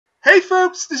Hey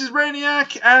folks, this is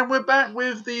Rainiac, and we're back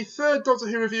with the third Doctor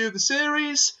Who review of the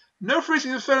series. No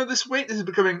Freezing Inferno this week. This is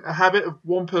becoming a habit of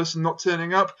one person not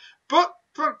turning up, but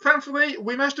thankfully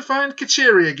we managed to find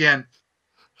Kuchiri again.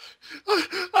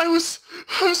 I was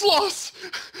lost.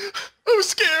 I was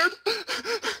scared.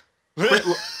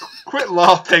 Quit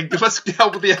laughing. Let's get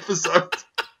on with the episode.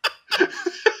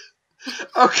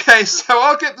 Okay, so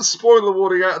I'll get the spoiler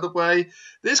warning out of the way.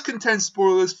 This contains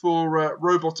spoilers for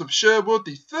Robot of Sherwood,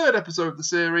 the third episode of the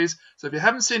series. So if you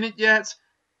haven't seen it yet,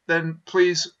 then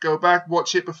please go back,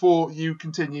 watch it before you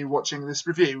continue watching this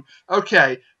review.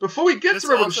 Okay, before we get to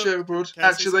Robot of Sherwood,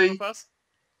 actually,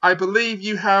 I believe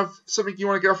you have something you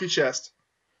want to get off your chest.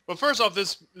 Well, first off,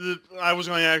 I was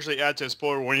going to actually add to a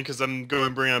spoiler warning because I'm going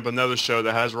to bring up another show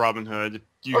that has Robin Hood. If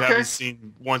you haven't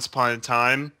seen Once Upon a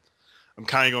Time, I'm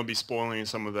kind of going to be spoiling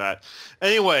some of that.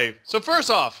 Anyway, so first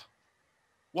off,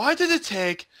 why did it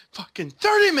take fucking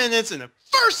 30 minutes in the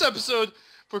first episode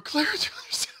for Clara to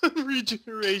understand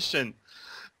regeneration?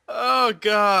 Oh,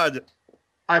 God.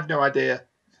 I have no idea.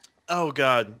 Oh,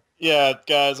 God. Yeah,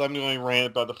 guys, I'm going to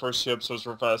rant about the first two episodes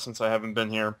real fast since I haven't been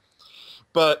here.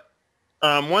 But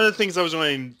one of the things I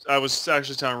was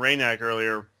actually telling Rainiac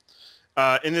earlier,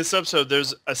 in this episode,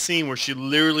 there's a scene where she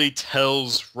literally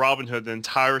tells Robin Hood the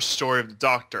entire story of the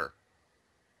Doctor.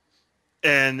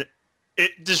 And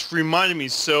it just reminded me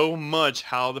so much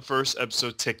how the first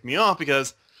episode ticked me off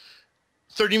because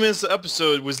 30 minutes of the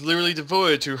episode was literally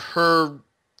devoted to her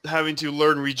having to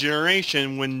learn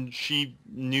regeneration when she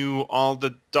knew all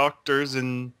the doctors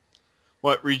and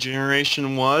what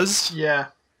regeneration was. Yeah.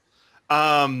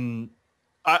 I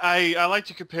like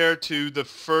to compare it to the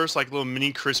first like little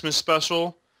mini Christmas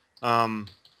special. Crap.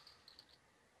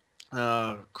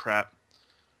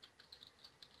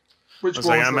 Which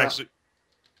one was that?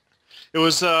 It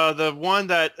was the one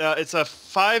that it's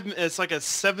like a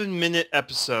 7-minute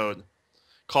episode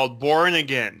called Born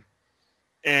Again,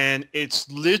 and it's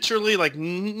literally like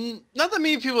not that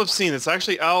many people have seen this.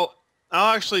 Actually, I'll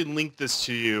actually link this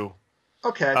to you.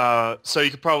 Okay. So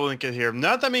you could probably link it here.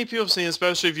 Not that many people have seen it,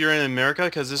 especially if you're in America,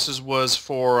 because this was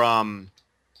for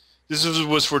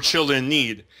children in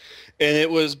need, and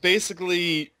it was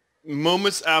basically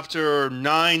moments after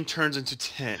 9 turns into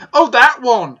 10. Oh, that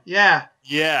one. Yeah.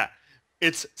 Yeah.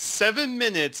 It's 7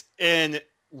 minutes, and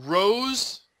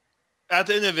Rose, at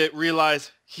the end of it,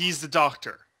 realized he's the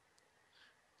Doctor.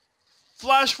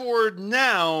 Flash forward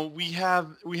now, we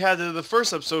had the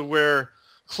first episode where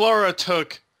Clara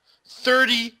took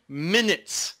 30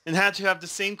 minutes and had to have the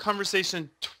same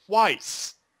conversation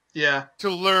twice. Yeah.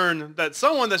 To learn that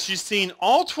someone that she's seen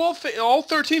all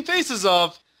 13 faces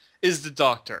of is the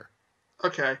Doctor.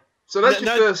 Okay. So that's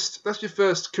your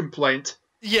first complaint.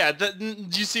 Yeah, do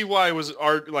you see why I was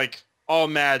all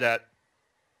mad at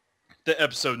the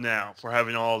episode now for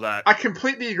having all that? I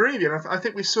completely agree with you, and I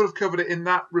think we sort of covered it in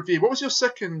that review. What was your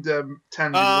second tangent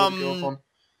you want to go off on?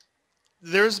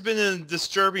 There's been a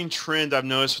disturbing trend I've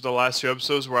noticed with the last 2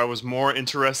 episodes where I was more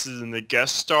interested in the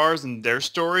guest stars and their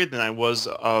story than I was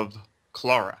of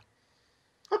Clara.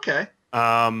 Okay.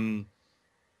 Last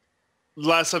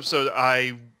episode,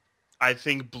 I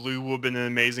think Blue would have been an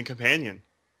amazing companion.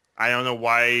 I don't know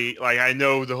why, I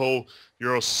know the whole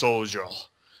 "you're a soldier"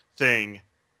 thing,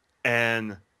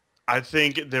 and I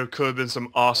think there could have been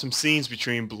some awesome scenes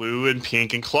between Blue and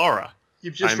Pink and Clara.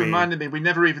 You've just reminded me, we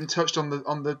never even touched on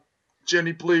the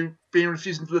Journey Blue being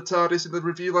refused into the TARDIS in the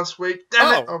review last week.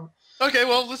 Damn it! Okay,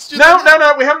 well, let's do that.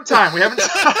 No, we haven't time.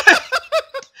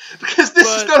 Because this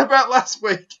is not about last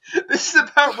week. This is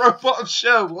about Robot of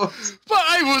Sherwood. But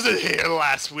I wasn't here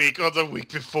last week or the week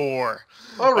before.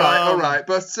 All right.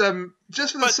 But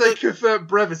just for the sake of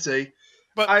brevity,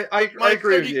 I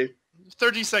agree with you.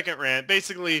 30-second rant.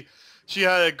 Basically, she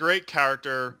had a great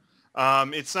character.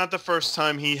 It's not the first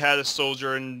time he had a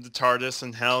soldier in the TARDIS,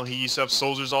 and hell, he used to have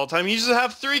soldiers all the time. He used to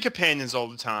have 3 companions all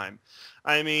the time.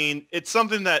 I mean, it's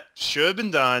something that should have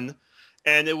been done,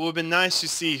 and it would have been nice to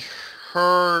see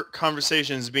her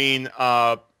conversations being,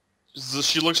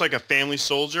 she looks like a family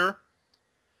soldier.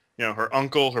 You know, her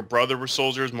uncle, her brother were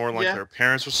soldiers, more like her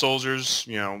parents were soldiers.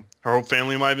 You know, her whole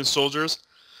family might have been soldiers.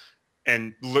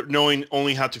 And knowing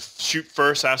only how to shoot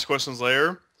first, ask questions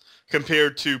later,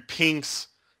 compared to Pink's,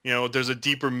 you know, there's a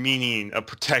deeper meaning of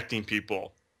protecting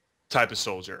people type of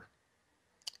soldier.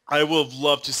 I would have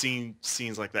loved to see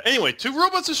scenes like that. Anyway, 2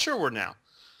 Robots of Sherwood now.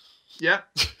 Yeah.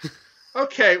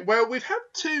 Okay, well, we've had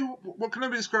 2, what can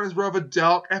only be described as rather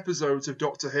dark episodes of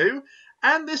Doctor Who,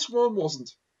 and this one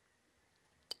wasn't.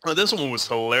 Oh, this one was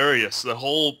hilarious. The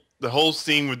whole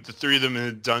scene with the 3 of them in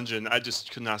the dungeon, I just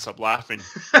could not stop laughing.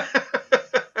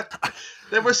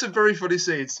 There were some very funny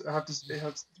scenes, it has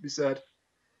to be said.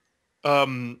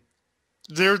 Um,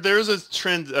 there's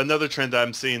another trend that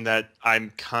I'm seeing that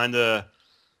I'm kind of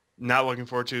not looking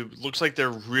forward to. Looks like they're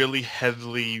really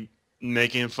heavily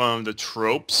making fun of the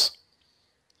tropes,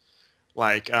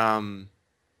 like The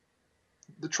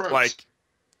tropes. like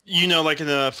like in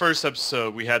the first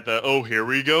episode we had the "oh, here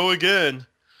we go again."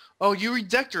 Oh, you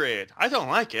redecorated. I don't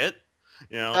like it.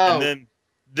 And Oh, then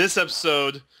this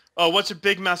episode, oh, what's your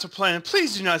big master plan?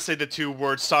 Please do not say the two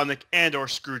words Sonic and or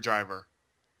screwdriver.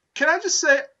 can I just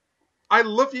say, I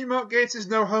love you, Mark Gatiss,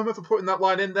 no homer, for putting that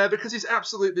line in there because he's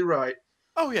absolutely right.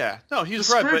 Oh yeah, no, The he's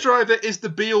right, but screwdriver is the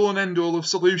be-all and end-all of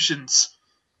solutions.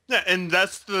 yeah, and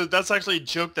that's actually a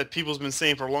joke that people's been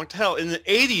saying for a long time. Hell, in the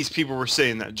 '80s, people were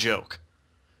saying that joke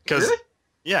because Really?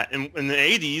 yeah, in the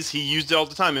 '80s he used it all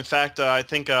the time. In fact, I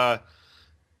think I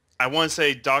want to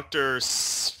say Doctor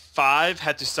Five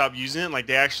had to stop using it. Like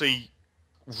they actually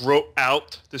wrote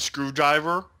out the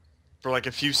screwdriver for like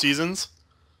a few seasons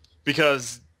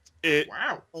because it.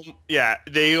 Wow. Yeah,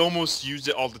 they almost used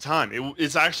it all the time.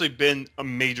 It's actually been a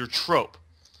major trope.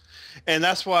 And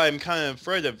that's why I'm kind of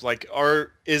afraid of like,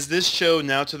 is this show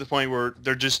now to the point where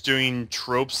they're just doing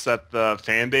tropes that the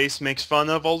fan base makes fun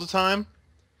of all the time?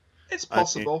 It's I mean,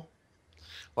 possible.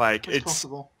 like It's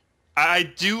possible. I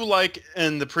do like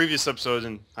in the previous episode,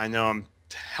 and I know I'm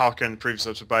talking in the previous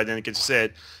episode, but I didn't get to say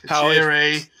it.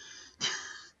 Kuchiri.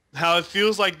 How it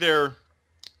feels like they're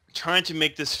trying to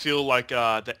make this feel like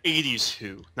the '80s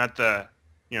Who, not the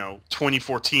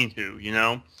 2014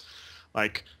 Who.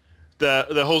 Like.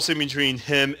 The whole scene between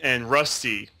him and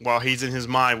Rusty while he's in his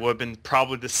mind would have been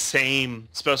probably the same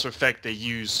special effect they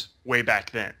used way back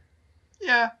then.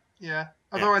 Yeah.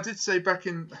 Although I did say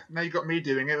now you got me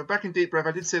doing it, but back in Deep Breath,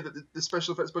 I did say that the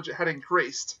special effects budget had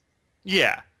increased.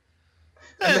 Yeah.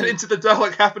 And then Into the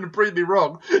Dalek happened and proved me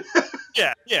wrong.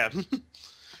 Yeah.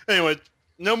 Anyway,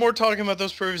 no more talking about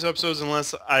those previous episodes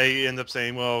unless I end up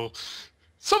saying, well,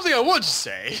 something I would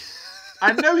say.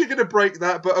 I know you're going to break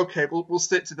that, but okay, we'll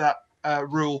stick to that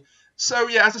rule. So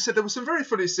yeah, as I said, there were some very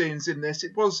funny scenes in this.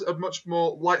 It was a much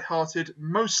more light-hearted,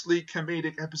 mostly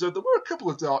comedic episode. There were a couple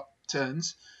of dark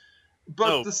turns,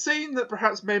 but the scene that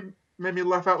perhaps made me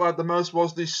laugh out loud the most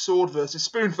was the sword versus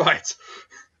spoon fight.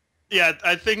 Yeah,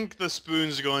 I think the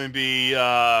spoon's going to be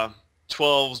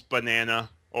 12's banana,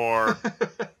 or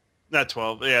not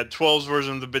 12. Yeah, 12's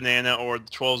version of the banana, or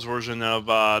 12's version of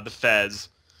the Fez.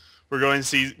 We're going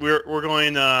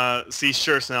to see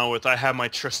shirts now with "I have my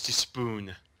trusty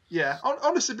spoon." Yeah,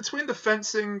 honestly, between the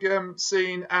fencing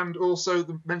scene and also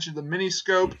the mention of the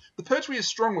miniscope, the poetry is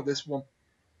strong with this one.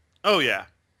 Oh yeah,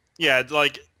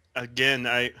 like again,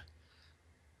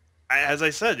 as I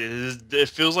said, it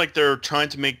feels like they're trying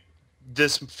to make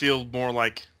this feel more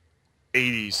like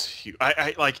 '80s.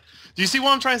 I like. Do you see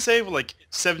what I'm trying to say? With like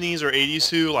 '70s or '80s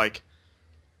Who? Like,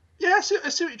 yeah, I see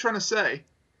what you're trying to say.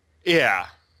 Yeah.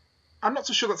 I'm not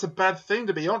so sure that's a bad thing,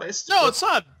 to be honest. No, it's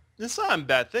not. It's not a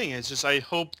bad thing. It's just I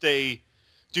hope they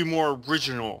do more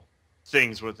original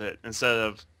things with it instead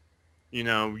of,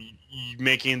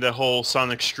 making the whole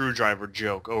Sonic screwdriver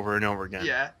joke over and over again.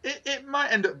 Yeah, it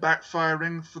might end up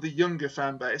backfiring for the younger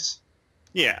fan base.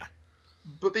 Yeah.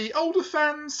 But the older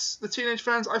fans, the teenage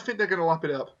fans, I think they're going to lap it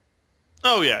up.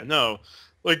 Oh yeah, no,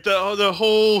 like the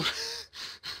whole.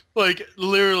 Like,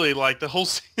 literally, like, the whole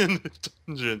scene in the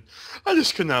dungeon. I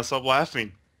just could not stop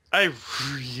laughing. I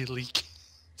really can't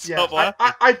stop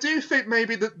laughing. I do think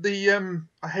maybe that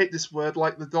I hate this word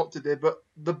like the Doctor did, but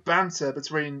the banter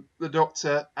between the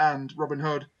Doctor and Robin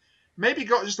Hood maybe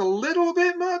got just a little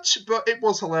bit much, but it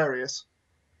was hilarious.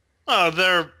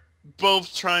 They're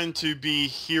both trying to be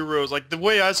heroes. Like, the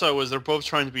way I saw it was they're both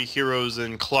trying to be heroes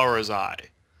in Clara's eye.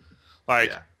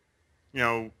 Like,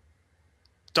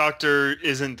 Doctor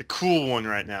isn't the cool one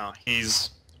right now. He's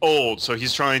old, so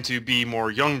he's trying to be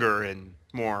more younger and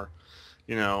more,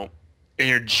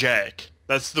 energetic.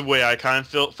 That's the way I kind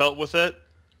of felt with it.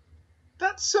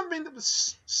 That's something that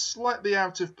was slightly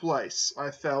out of place,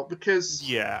 I felt, because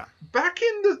back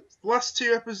in the last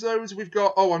two episodes, we've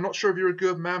got, I'm not sure if you're a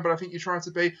good man, but I think you're trying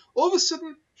to be. All of a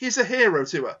sudden, he's a hero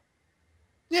to her.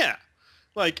 Yeah.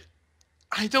 Like,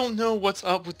 I don't know what's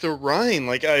up with the Ryan.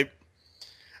 Like,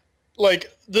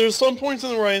 there's some points in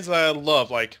the writings that I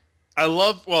love. Like,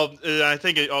 well, I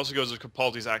think it also goes with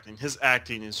Capaldi's acting. His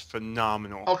acting is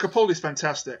phenomenal. Oh, Capaldi's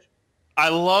fantastic. I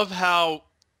love how,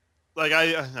 like,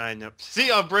 I know.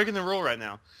 See, I'm breaking the rule right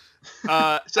now.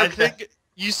 Okay. I think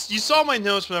you saw my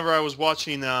notes whenever I was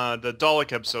watching the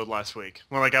Dalek episode last week.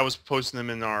 Well, like, I was posting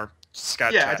them in our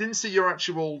Scat chat. I didn't see your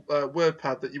actual word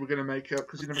pad that you were going to make up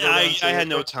because you never. I had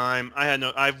no time.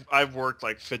 I've worked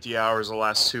like 50 hours the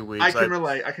last 2 weeks. I can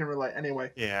relate.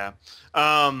 Anyway. Yeah.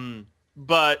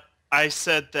 But I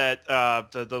said that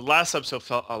the last episode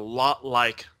felt a lot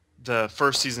like the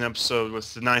first season episode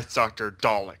with the Ninth Doctor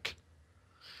Dalek.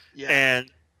 Yeah.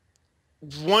 And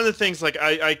one of the things, like,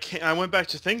 I went back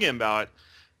to thinking about it,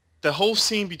 the whole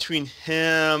scene between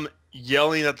him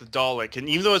yelling at the Dalek, and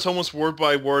even though it's almost word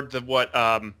by word what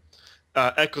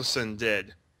Eccleston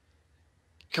did,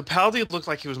 Capaldi looked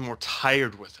like he was more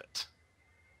tired with it.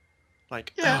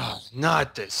 Like, Yeah. oh,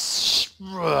 not this, you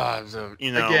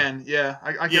know. Again, yeah,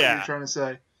 I get what you're trying to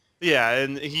say. Yeah,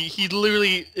 and he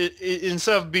literally,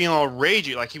 instead of being all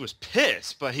ragey, like, he was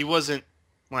pissed, but he wasn't,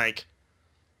 like,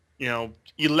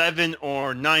 11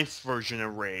 or 9th version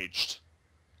enraged.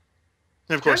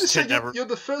 And of course, Tim never... You're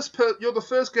the first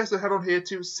guest I had on here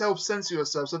to self-censor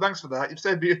yourself, so thanks for that. You've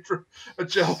saved me a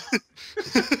job.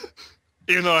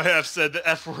 Even though I have said the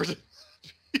F word.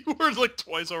 Word like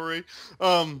twice already.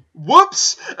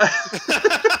 Whoops!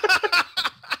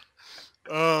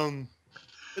 I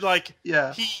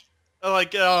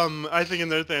think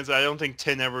another thing is I don't think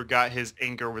Tin ever got his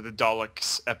anger with the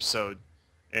Daleks episode.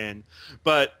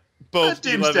 But both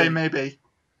Doomsday, maybe.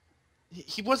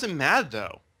 He wasn't mad,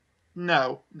 though.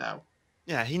 No.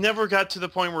 Yeah, he never got to the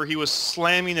point where he was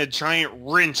slamming a giant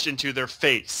wrench into their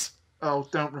face. Oh,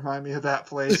 don't remind me of that,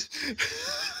 please.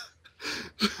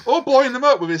 Or blowing them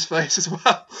up with his face as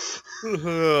well.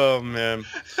 Oh, man.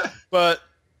 But,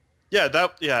 I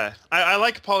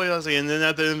like Polyazi, and then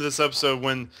at the end of this episode,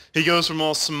 when he goes from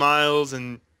all smiles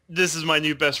and this is my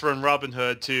new best friend Robin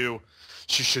Hood to,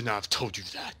 she should not have told you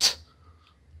that.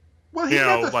 Well, he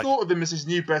never thought of him as his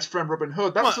new best friend Robin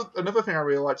Hood. That was another thing I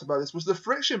really liked about this, was the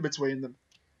friction between them.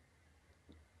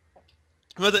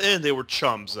 At the end, they were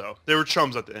chums, though. They were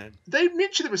chums at the end. They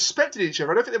mutually respected each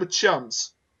other. I don't think they were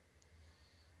chums.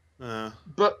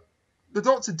 But the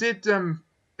Doctor did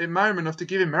admire him enough to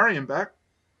give him Marion back.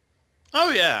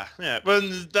 Oh, yeah.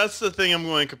 But that's the thing I'm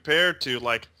going to compare to.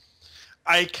 Like,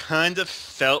 I kind of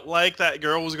felt like that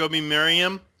girl was going to be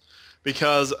Miriam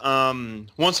because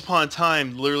Once Upon a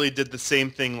Time literally did the same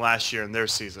thing last year in their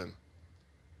season.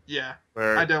 Yeah.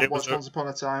 I don't watch Once Upon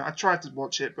a Time. I tried to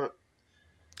watch it, but...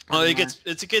 Well, it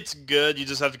gets good. You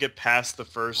just have to get past the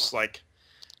first,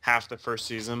 half the first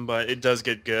season, but it does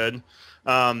get good.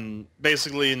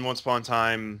 Basically, in Once Upon a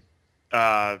Time,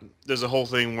 there's a whole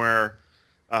thing where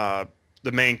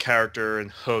the main character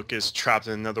and Hook is trapped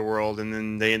in another world, and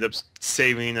then they end up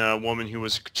saving a woman who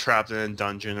was trapped in a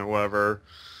dungeon or whatever,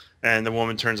 and the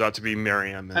woman turns out to be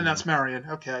Miriam. And that's Marion,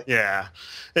 okay. Yeah.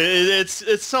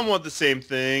 It's somewhat the same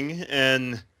thing,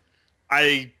 and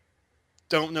I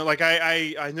don't know,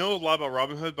 I know a lot about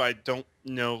Robin Hood, but I don't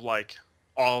know,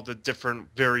 all the different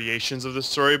variations of the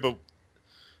story, but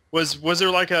was there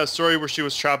a story where she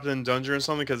was trapped in a dungeon or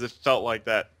something? Because it felt like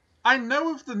that. I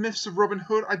know of the myths of Robin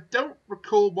Hood. I don't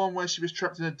recall one where she was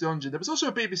trapped in a dungeon. There was also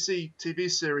a BBC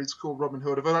TV series called Robin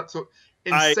Hood, although that took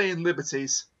insane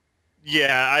liberties.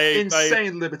 Yeah,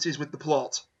 insane liberties with the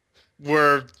plot.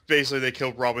 Where basically they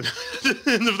killed Robin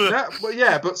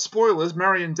Hood. But spoilers,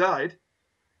 Marion died.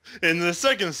 In the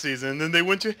second season, then they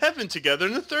went to heaven together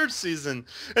in the third season.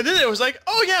 And then it was like,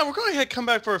 oh yeah, we're going to come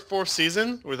back for a fourth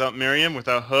season without Miriam,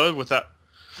 without Hood, without...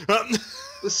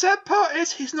 The sad part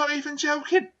is he's not even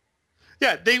joking.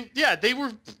 They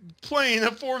were playing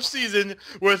a fourth season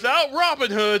without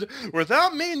Robin Hood,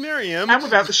 without main Miriam. And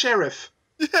without the sheriff.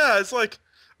 Yeah, it's like...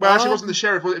 Well, actually, it wasn't the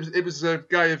sheriff. It was a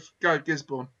guy of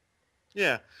Gisborne.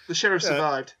 Yeah. The sheriff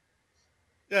survived.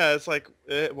 Yeah, it's like,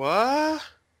 what?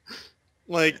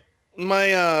 I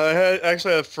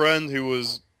actually had a friend who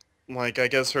was, I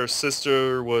guess her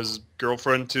sister was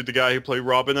girlfriend to the guy who played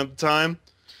Robin at the time.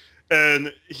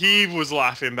 And he was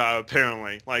laughing about it,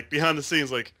 apparently. Behind the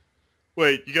scenes,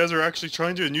 wait, you guys are actually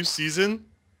trying to do a new season?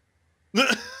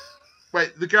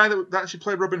 Wait, the guy that actually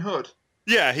played Robin Hood?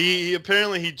 Yeah, he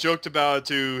apparently joked about it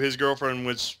to his girlfriend,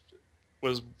 which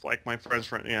was, my friend's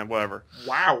friend. Yeah, whatever.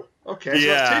 Wow. Okay, so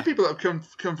that's two people that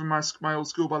have come from my old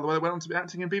school, by the way, that went on to be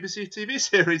acting in BBC TV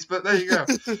series, but there you go.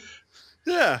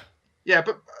 Yeah. Yeah,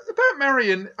 but about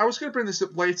Marion, I was going to bring this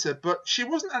up later, but she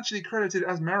wasn't actually credited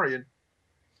as Marion.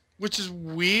 Which is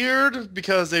weird,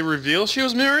 because they reveal she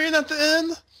was Marion at the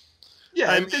end?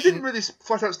 Yeah, they didn't really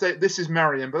flat out state this is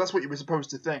Marion, but that's what you were supposed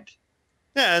to think.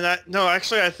 Yeah, and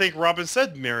I think Robin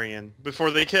said Marion before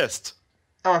they kissed.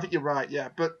 Oh, I think you're right, yeah,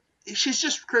 but she's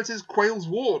just credited as Quayle's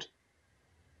ward.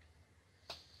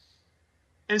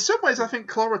 In some ways, I think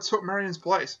Clara took Marion's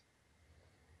place.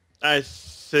 I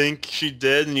think she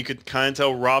did, and you could kind of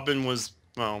tell Robin was,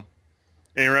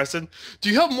 interested. Do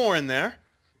you have more in there?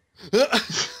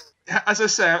 As I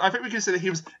say, I think we can say that he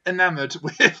was enamoured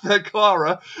with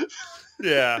Clara.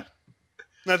 Yeah.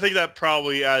 And I think that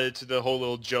probably added to the whole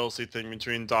little jealousy thing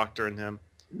between Doctor and him.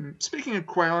 Speaking of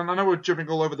Quayle, and I know we're jumping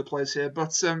all over the place here,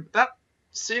 but that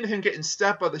scene of him getting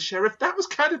stabbed by the sheriff, that was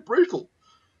kind of brutal.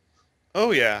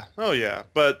 Oh yeah,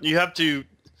 but you have to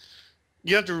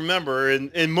remember,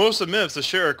 in most of the myths, the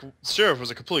sheriff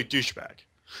was a complete douchebag.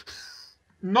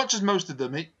 Not just most of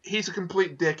them, he's a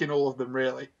complete dick in all of them,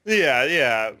 really.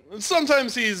 Yeah.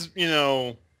 Sometimes he's,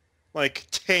 like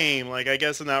tame. Like I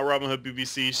guess in that Robin Hood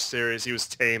BBC series, he was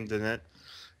tamed in it.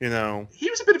 He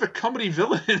was a bit of a comedy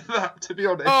villain in that, to be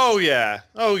honest. Oh yeah,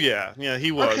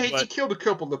 he was. Okay, he killed a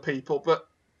couple of people, but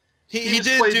he just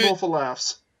did played more for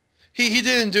laughs. He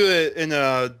didn't do it in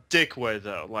a dick way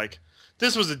though. Like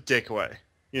this was a dick way.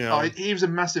 Oh, he was a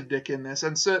massive dick in this,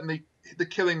 and certainly the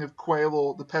killing of Quayle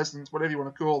or the peasants, whatever you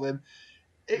want to call them,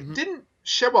 it didn't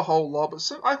show a whole lot.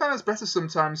 But I find it's better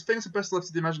sometimes. Things are best left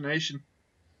to the imagination.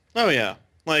 Oh yeah,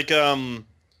 like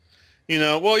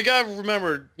well, you gotta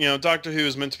remember, Doctor Who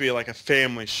is meant to be like a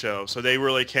family show, so they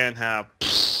really can't have,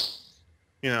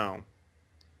 blood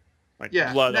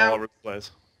all over the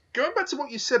place. Going back to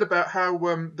what you said about how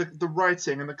the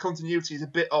writing and the continuity is a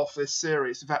bit off this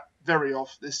series, in fact, very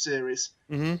off this series,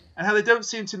 and how they don't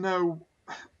seem to know,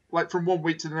 like from one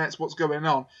week to the next, what's going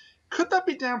on. Could that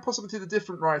be down possibly to the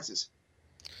different writers?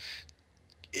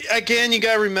 Again, you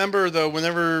gotta remember though,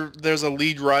 whenever there's a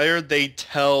lead writer, they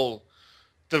tell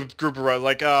the group of writers,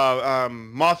 like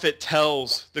Moffat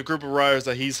tells the group of writers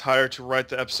that he's hired to write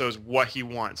the episodes what he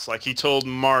wants. Like he told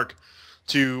Mark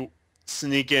to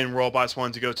sneak in robots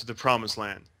wanting to go to the Promised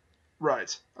Land.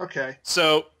 Right. Okay.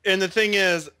 So, and the thing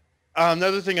is,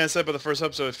 another thing I said about the first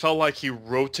episode, it felt like he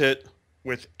wrote it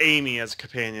with Amy as a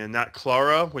companion, not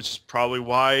Clara, which is probably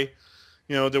why,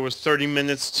 there was 30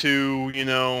 minutes to,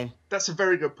 That's a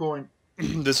very good point.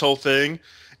 this whole thing.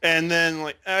 And then,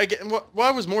 like, again, what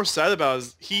I was more sad about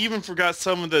is he even forgot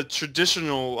some of the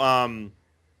traditional,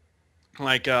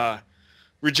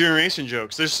 regeneration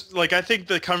jokes. There's, like, I think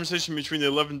the conversation between the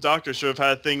 11th Doctor should have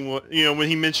had a thing, when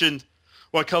he mentioned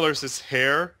what color is his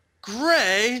hair.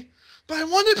 Gray, but I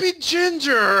want to be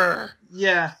ginger.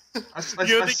 Yeah, I see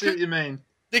what you mean.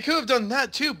 They could have done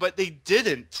that too, but they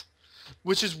didn't.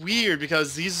 Which is weird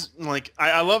because these, like,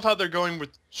 I love how they're going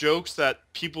with jokes that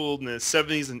people in the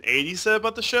 70s and 80s said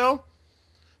about the show,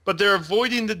 but they're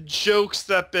avoiding the jokes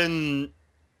that been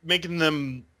making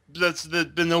them, that's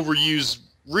been overused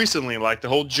recently, like the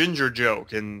whole ginger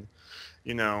joke and,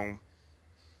 yeah.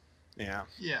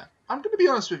 Yeah, I'm going to be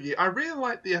honest with you. I really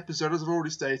liked the episode, as I've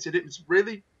already stated. It was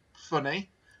really funny.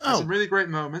 Had some really great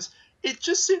moments. It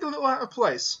just seemed a little out of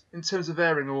place in terms of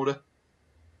airing order.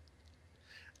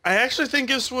 I actually think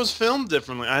this was filmed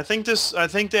differently. I think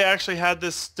they actually had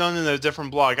this done in a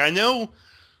different block. I know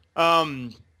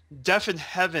Death in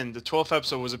Heaven, the 12th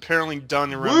episode, was apparently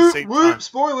done around the same time.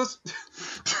 Spoilers!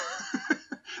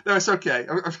 No, it's okay.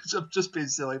 I'm just being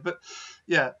silly. But,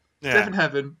 yeah. Death in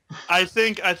Heaven. I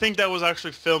think that was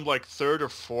actually filmed like 3rd or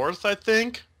 4th, I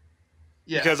think.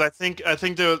 Yeah. Because I think I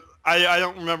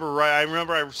don't remember right. I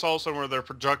remember I saw somewhere their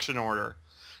production order.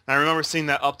 And I remember seeing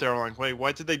that up there. I'm like, wait,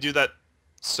 why did they do that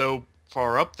so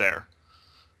far up there?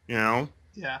 Yeah.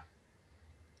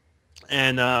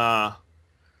 And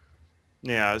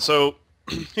so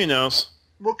who knows?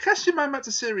 Well, cast your mind back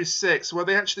to Series 6, where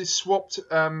they actually swapped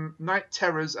Night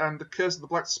Terrors and the Curse of the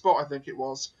Black Spot, I think it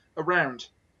was, around.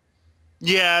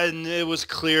 Yeah, and it was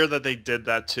clear that they did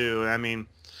that too. I mean,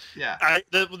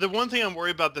 the one thing I'm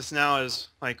worried about this now is,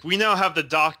 like, we now have the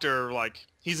Doctor, like,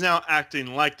 he's now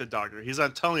acting like the Doctor. He's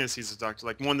not telling us he's the Doctor.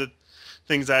 Like, one of the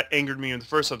things that angered me in the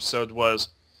first episode was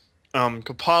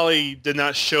Capaldi did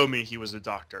not show me he was the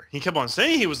Doctor. He kept on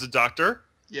saying he was the Doctor.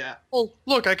 Yeah. Well,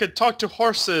 look, I could talk to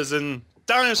horses and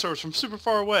dinosaurs from super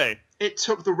far away. It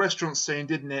took the restaurant scene,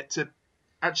 didn't it, to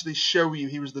actually show you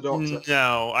he was the Doctor?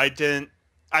 No, I didn't.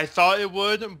 I thought it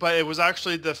would, but it was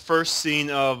actually the first scene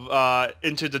of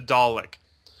Into the Dalek,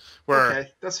 where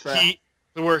okay, that's fair.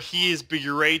 Where he is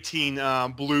berating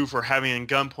Blue for having a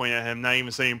gun pointed at him, not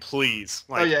even saying please.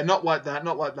 Like, oh yeah, not like that.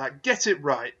 Get it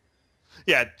right.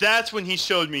 Yeah, that's when he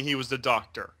showed me he was the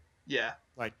Doctor. Yeah.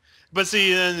 Like, but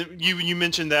see, then you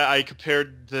mentioned that I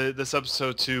compared this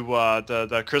episode to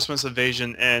the Christmas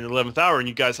Invasion and 11th Hour, and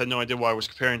you guys had no idea why I was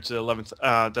comparing to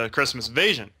the Christmas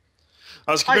Invasion.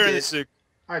 I was comparing this to.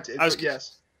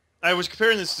 Yes. I was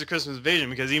comparing this to Christmas Invasion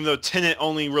because even though Tennant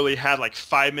only really had like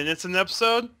 5 minutes in the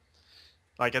episode,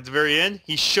 like at the very end,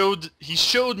 he showed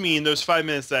me in those 5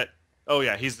 minutes that, oh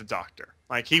yeah, he's the Doctor.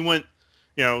 Like he went,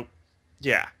 yeah,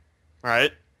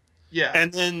 right? Yeah.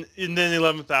 And then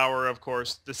 11th Hour, of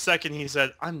course, the second he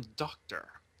said, I'm the Doctor,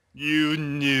 you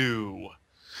knew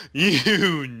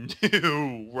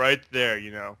right there,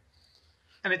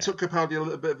 And it took Capaldi a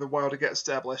little bit of a while to get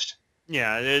established.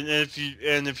 Yeah, and if you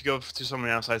go to something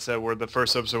else, I said where the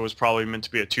first episode was probably meant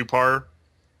to be a 2-parter,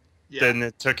 then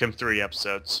it took him 3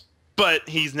 episodes. But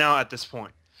he's now at this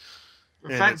point.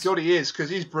 And thank God he is, because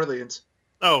he's brilliant.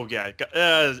 Oh yeah,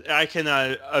 I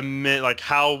cannot admit like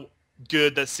how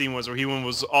good that scene was, where he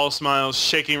was all smiles,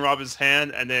 shaking Robin's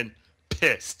hand, and then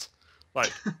pissed,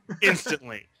 like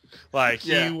instantly. Like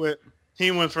he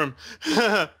went from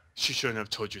she shouldn't have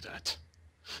told you that.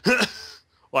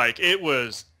 Like it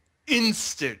was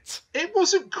instant. It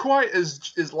wasn't quite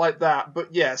as like that,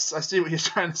 but yes, I see what you're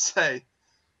trying to say.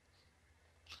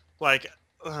 Like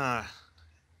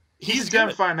he's a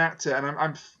damn fine actor,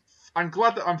 and I'm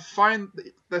glad that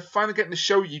they're finally getting to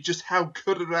show you just how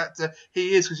good an actor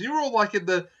he is, because you were all like in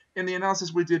the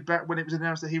analysis we did back when it was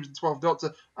announced that he was the 12th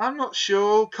Doctor. I'm not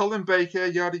sure, Colin Baker,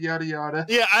 yada yada yada.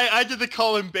 Yeah, I did the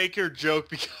Colin Baker joke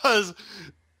because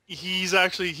he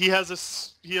has a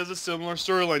similar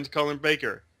storyline to Colin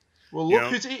Baker. Well, look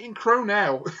who's eating crow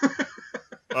now.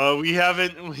 We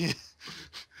haven't.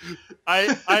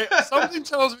 Something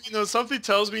tells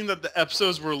me that the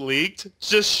episodes were leaked.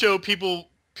 Just show people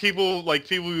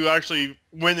who actually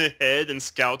went ahead and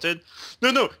scouted.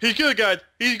 No, he's good, guys.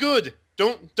 He's good.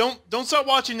 Don't stop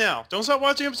watching now. Don't stop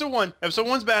watching episode 1. Episode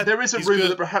 1's bad. There is a rumor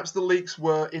that perhaps the leaks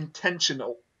were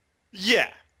intentional. Yeah.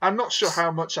 I'm not sure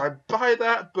how much I buy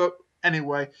that, but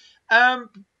anyway.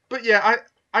 But yeah,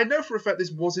 I know for a fact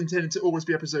this was intended to always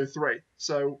be episode 3,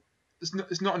 so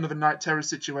it's not another Night Terror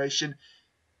situation.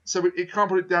 So it can't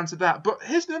put it down to that. But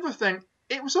here's another thing.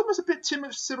 It was almost a bit too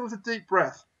much similar to Deep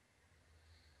Breath.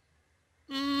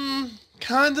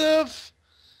 Kind of.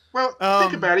 Well,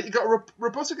 think about it. You got a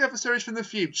robotic adversaries from the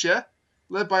future,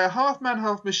 led by a half-man,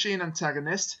 half-machine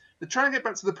antagonist. They're trying to get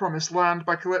back to the Promised Land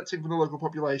by collecting from the local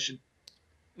population.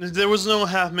 There was no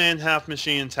half-man,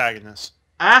 half-machine antagonist.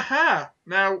 Aha!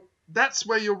 Now, that's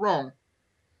where you're wrong.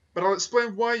 But I'll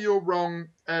explain why you're wrong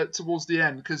towards the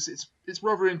end, because it's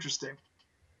rather interesting.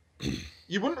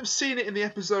 You wouldn't have seen it in the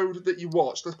episode that you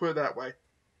watched, let's put it that way.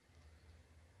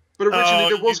 But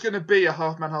originally there was going to be a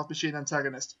half-man, half-machine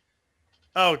antagonist.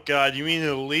 Oh god, you mean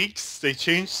the leaks? They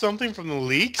changed something from the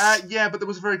leaks? Yeah, but there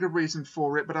was a very good reason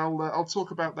for it, but I'll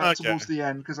talk about that towards the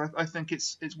end, because I think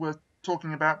it's worth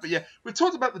talking about. But yeah, we've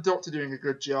talked about the Doctor doing a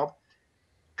good job.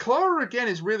 Clara, again,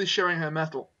 is really showing her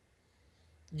mettle.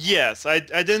 Yes, I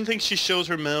didn't think she shows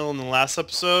her mettle in the last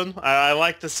episode. I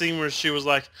liked the scene where she was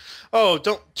like, oh,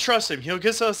 don't trust him. He'll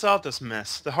get us out this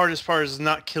mess. The hardest part is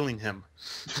not killing him.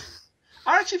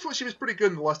 I actually thought she was pretty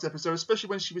good in the last episode, especially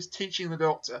when she was teaching the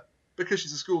Doctor, because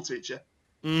she's a school teacher.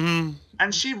 Mm-hmm.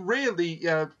 And she really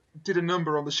did a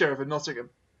number on the Sheriff of Nottingham.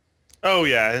 Oh,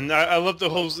 yeah, and I love the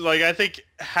whole... Like, I think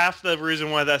half the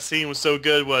reason why that scene was so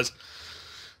good was,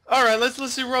 all right, let's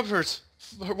see Robin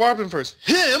first.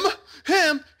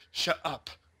 Him? Shut up.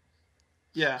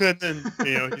 Yeah. And then,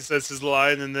 he says his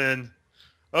line, and then,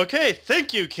 okay,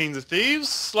 thank you, Kings of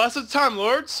Thieves. Last of the Time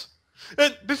Lords.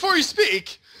 And before you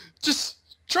speak, just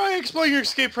try and explain your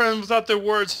escape plan without the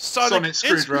words Sonic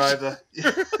Screwdriver.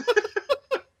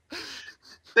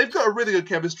 They've got a really good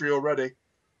chemistry already.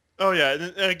 Oh, yeah.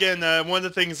 And again, one of the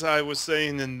things I was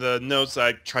saying in the notes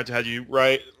I tried to have you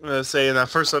say in that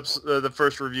first episode, the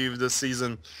first review of this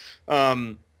season,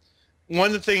 one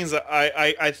of the things that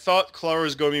I thought Clara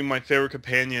was going to be my favorite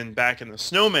companion back in the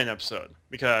Snowman episode,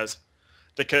 because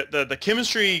the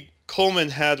chemistry Coleman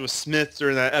had with Smith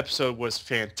during that episode was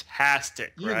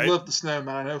fantastic. You right? love the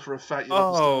Snowman. I know for a fact you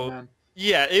love the Snowman.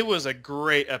 Yeah, it was a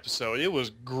great episode. It was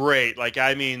great. Like,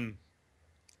 I mean,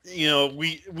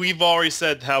 we've already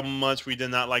said how much we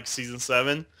did not like season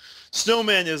 7.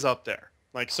 Snowman is up there.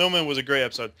 Like, Snowman was a great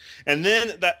episode. And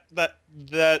then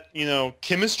that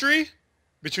chemistry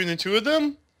between the two of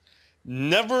them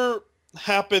never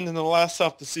happened in the last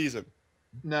half of the season.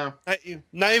 No.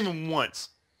 Not even once.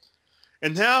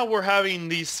 And now we're having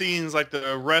these scenes like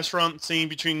the restaurant scene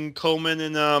between Coleman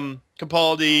and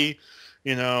Capaldi,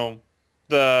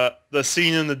 the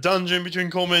scene in the dungeon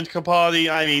between Coleman and Capaldi.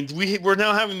 I mean, we're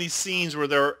now having these scenes where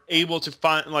they're able to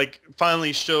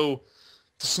finally show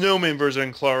the Snowman version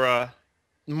of Clara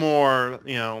more,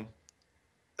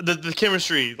 the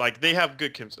chemistry. Like, they have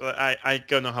good chemistry. I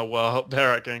don't know how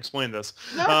better I can explain this.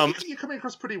 No, you're coming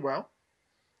across pretty well.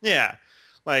 Yeah,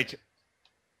 like,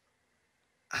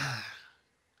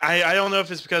 I don't know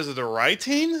if it's because of the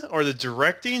writing or the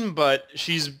directing, but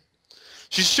she's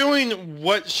showing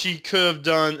what she could have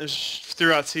done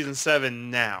throughout season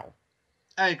 7 now.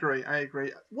 I agree.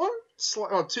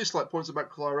 Two slight points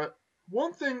about Clara.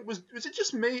 One thing was it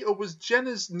just me, or was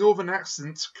Jenna's northern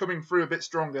accent coming through a bit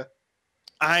stronger?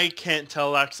 I can't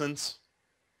tell accents.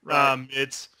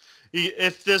 Right.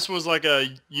 if this was like a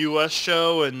U.S.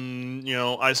 show and,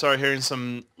 I started hearing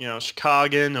some,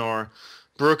 Chicago or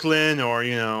Brooklyn or,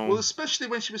 Well, especially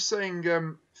when she was saying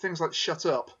things like "shut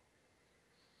up."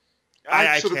 I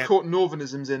I sort of can't, caught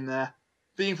Northernisms in there,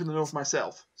 being from the North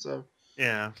myself. So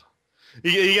yeah.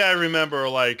 You gotta remember,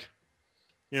 like,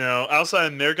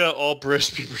 outside America, all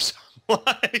British people sound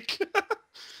like.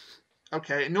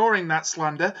 okay, ignoring that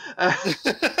slander.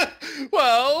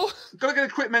 Well, Gotta get a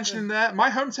quick mention in there. My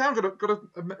hometown got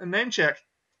a name check.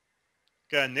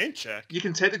 got a name check. You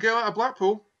can take the girl out of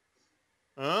Blackpool.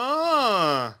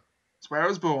 Ah. It's where I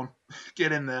was born.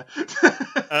 Get in there.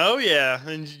 Oh yeah,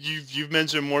 and you've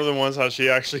mentioned more than once how she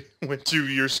actually went to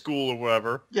your school or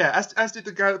whatever. Yeah, as did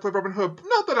the guy that played Robin Hood.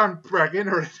 Not that I'm bragging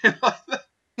or anything like that.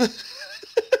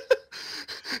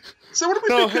 So what do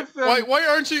we think of? Why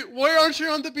aren't you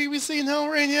on the BBC now,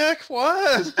 Rainiac?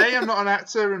 What? Because A, I'm not an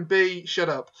actor, and B, shut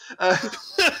up.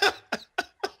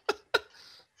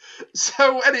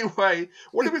 So anyway,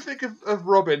 what do we think of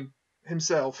Robin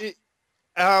himself?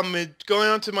 Going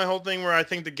on to my whole thing where I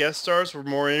think the guest stars were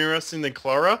more interesting than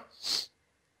Clara.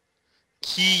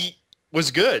 He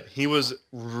was good. He was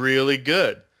really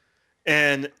good.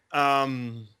 And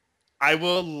I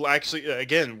will actually,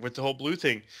 again, with the whole blue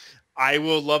thing, I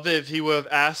will love it if he would have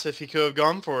asked if he could have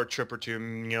gone for a trip or two.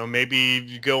 Maybe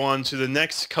you go on to the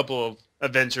next couple of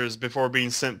adventures before being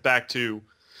sent back to,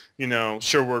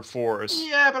 Sherwood Forest.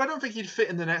 Yeah, but I don't think he'd fit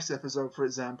in the next episode, for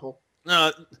example.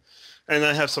 And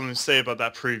I have something to say about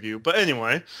that preview. But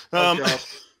anyway. Oh, God.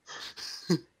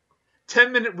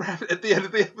 10-minute rant at the end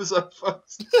of the episode,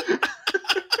 folks.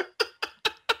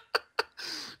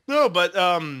 No, but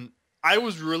I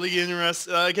was really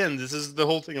interested. Again, this is the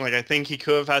whole thing. Like, I think he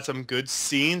could have had some good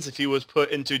scenes if he was put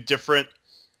into different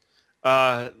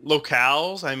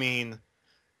locales. I mean,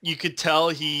 you could tell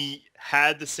he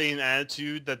had the same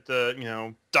attitude that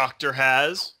the, doctor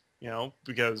has,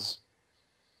 because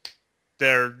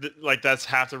they're, like, that's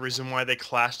half the reason why they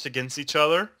clashed against each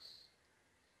other.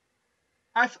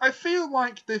 I feel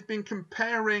like they've been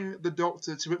comparing the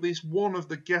Doctor to at least one of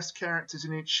the guest characters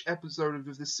in each episode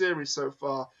of this series so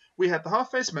far. We had the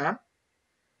Half-Faced Man,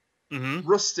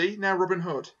 Rusty, now Robin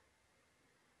Hood.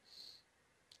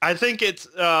 I think it's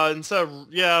instead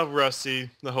of Rusty,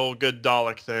 the whole good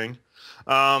Dalek thing.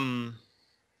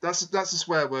 That's a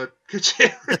swear word.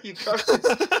 Kuchiri.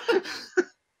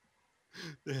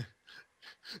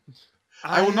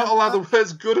 I will not allow the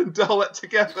words good and Dalek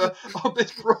together on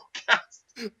this broadcast.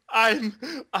 I'm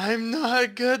not a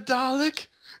good Dalek.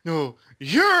 No,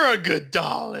 you're a good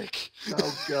Dalek.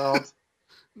 Oh God.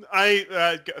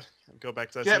 Go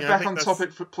back to that Get scene. back on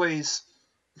topic, please.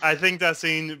 I think that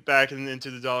scene back into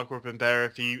the Dalek would have been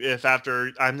better if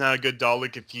after I'm not a good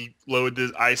Dalek, if he lowered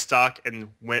his eye stock and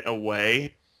went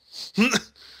away.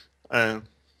 I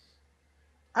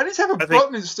need to have a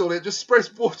button installed. It just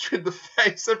sprays water in the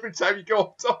face every time you go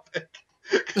off topic.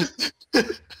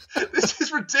 This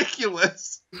is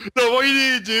ridiculous. No, what you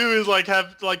need to do is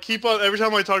keep on every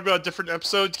time I talk about different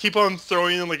episodes, keep on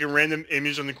throwing in like a random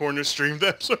image on the corner stream.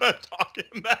 That's what I'm talking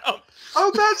about.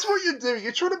 Oh, that's what you're doing.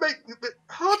 You're trying to make it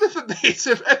harder for me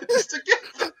to edit this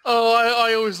together. Oh,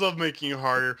 I always love making it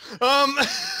harder.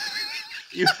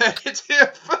 You heard it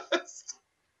here first.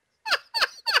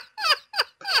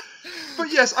 But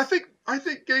yes, I think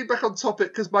getting back on topic,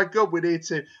 because my God, we need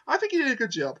to. I think he did a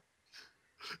good job.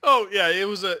 Oh yeah, he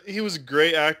was a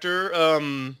great actor.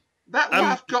 That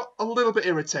laugh got a little bit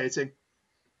irritating.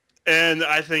 And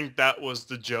I think that was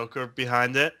the Joker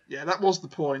behind it. Yeah, that was the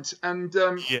point. And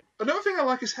another thing I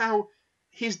like is how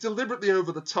he's deliberately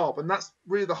over the top, and that's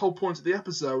really the whole point of the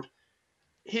episode.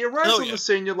 He arrives on the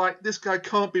scene, you're like, this guy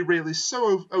can't be really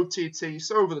so OTT,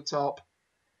 so over the top.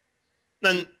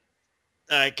 Then,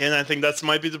 again, I think that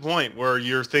might be the point, where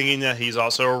you're thinking that he's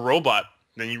also a robot.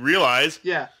 Then you realize...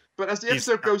 Yeah, but as the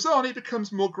episode goes on, he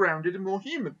becomes more grounded and more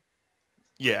human.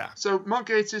 Yeah. So Mark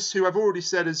Gatiss, who I've already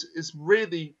said is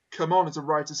really come on as a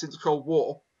writer since Cold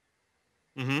War,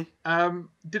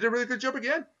 did a really good job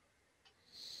again.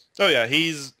 Oh yeah,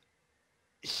 he's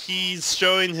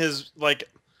showing his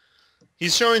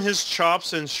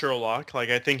chops in Sherlock.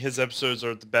 Like, I think his episodes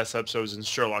are the best episodes in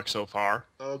Sherlock so far.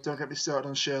 Oh, don't get me started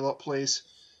on Sherlock, please.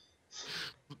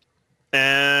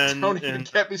 Don't even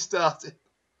get me started.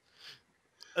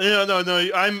 No.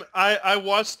 I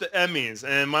watched the Emmys,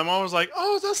 and my mom was like,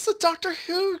 "Oh, that's the Doctor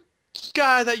Who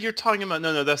guy that you're talking about."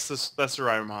 No, that's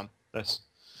Ryer, Mom. That's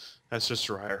just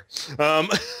Ryer.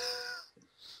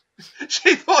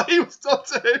 She thought he was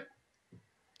Doctor Who.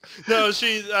 No,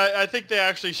 I think they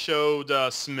actually showed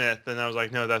Smith, and I was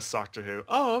like, "No, that's Doctor Who."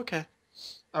 Oh, okay.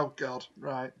 Oh God,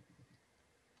 right.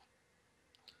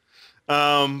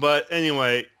 But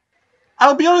anyway,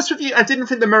 I'll be honest with you, I didn't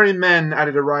think the Merry Men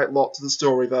added a right lot to the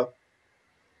story, though.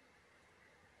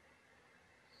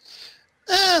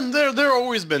 and they're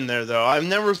always been there though. I've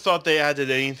never thought they added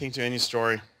anything to any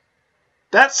story.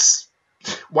 That's...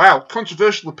 Wow,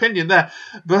 controversial opinion there.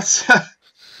 But...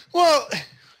 Well,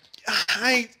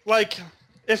 I like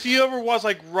if you ever watch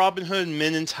like Robin Hood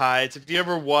Men in Tights, if you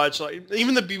ever watch like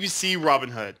even the BBC Robin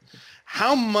Hood,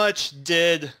 how much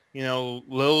did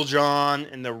Lil Jon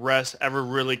and the rest ever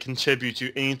really contribute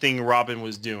to anything Robin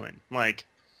was doing? Like,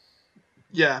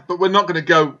 yeah, but we're not going to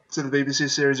go to the BBC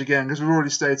series again because we've already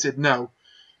stated no.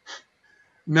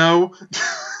 No.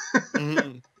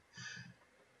 mm-hmm.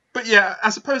 But yeah, I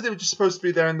suppose they were just supposed to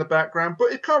be there in the background,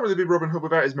 but it can't really be Robin Hood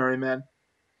without his merry men.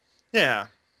 Yeah.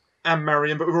 And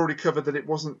Marion, but we've already covered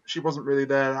that she wasn't really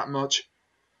there that much.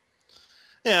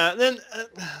 Yeah, then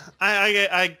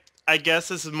I guess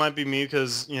this might be me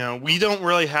because we don't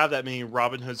really have that many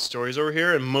Robin Hood stories over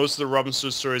here, and most of the Robin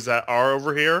Hood stories that are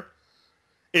over here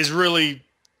is really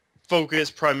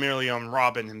focused primarily on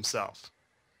Robin himself.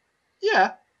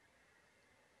 Yeah.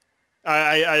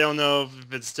 I don't know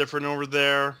if it's different over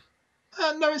there.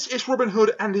 No, it's Robin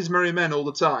Hood and his merry men all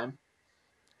the time.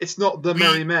 It's not the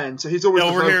merry men, so he's always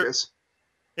the focus.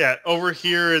 Over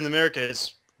here in America,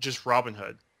 it's just Robin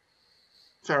Hood.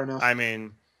 Fair enough. I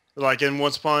mean, like in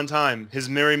Once Upon a Time, his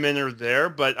merry men are there,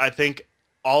 but I think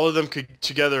all of them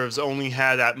together has only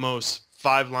had at most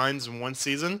 5 lines in one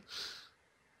season.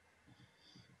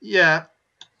 Yeah.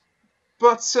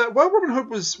 But while Robin Hood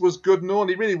was good and all, and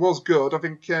he really was good, I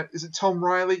think, is it Tom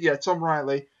Riley? Yeah, Tom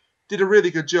Riley did a really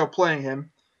good job playing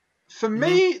him. For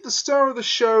me, the star of the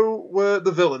show were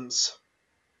the villains.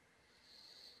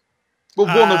 Well,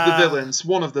 one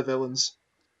of the villains.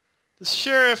 The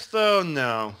sheriff, though,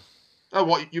 no. Oh,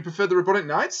 what, you prefer the Robotic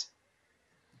Knights?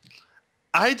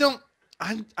 I didn't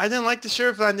like the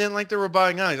sheriff, and I didn't like the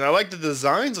Robotic Knights. I like the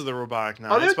designs of the Robotic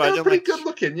Knights, but they're pretty good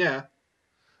looking, yeah.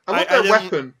 I like their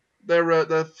weapon.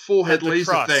 Their forehead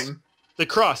laser thing. The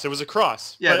cross. It was a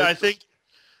cross. Yeah, but I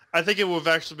think it would have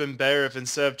actually been better if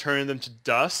instead of turning them to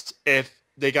dust, if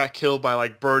they got killed by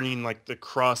like burning like the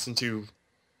cross into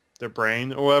their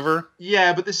brain or whatever.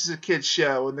 Yeah, but this is a kid's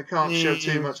show, and they can't show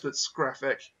too much that's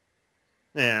graphic.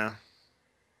 Yeah.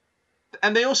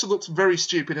 And they also looked very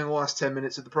stupid in the last 10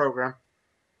 minutes of the program.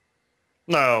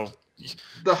 No.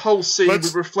 The whole scene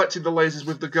with reflecting the lasers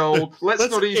with the gold. Let's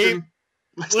not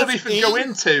even go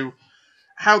into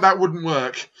how that wouldn't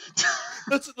work.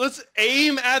 Let's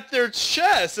aim at their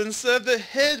chest instead of the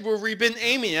head where we've been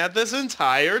aiming at this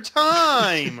entire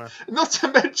time. Not to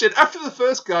mention, after the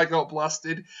first guy got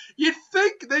blasted, you'd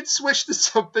think they'd switch to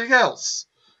something else.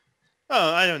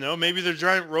 Oh, I don't know. Maybe they're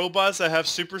giant robots that have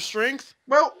super strength?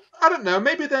 Well, I don't know.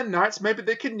 Maybe they're knights. Maybe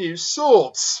they can use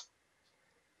swords.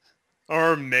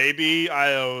 Or maybe,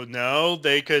 I don't know,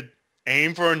 they could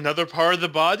aim for another part of the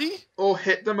body? Or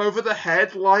hit them over the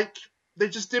head like they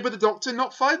just did with the Doctor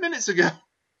not 5 minutes ago.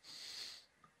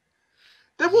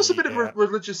 There was a bit of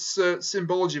religious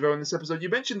symbology, though, in this episode. You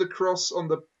mentioned the cross on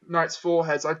the knights'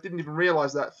 foreheads. I didn't even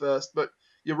realise that first, but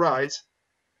you're right.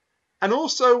 And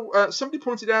also, somebody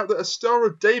pointed out that a Star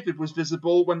of David was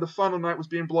visible when the final night was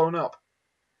being blown up.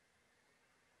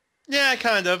 Yeah,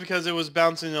 kind of, because it was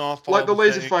bouncing off. Like the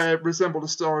laser fire resembled a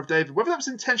Star of David. Whether that was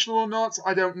intentional or not,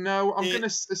 I don't know. I'm going to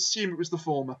assume it was the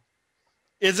former.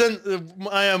 Isn't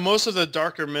most of the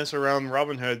darker myths around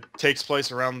Robin Hood takes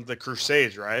place around the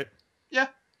Crusades, right? Yeah.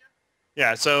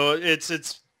 Yeah, so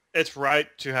it's right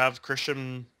to have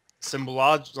Christian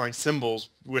symbols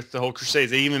with the whole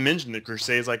Crusades. They even mentioned the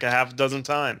Crusades like a half a dozen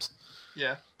times.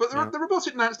 Yeah, but the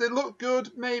Robotic Knights, they look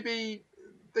good. Maybe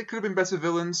they could have been better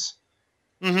villains.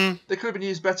 Mm-hmm. They could have been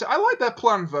used better. I like their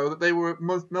plan, though, that they were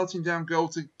melting down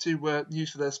gold to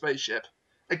use for their spaceship.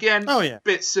 Again,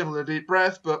 bit similar to Deep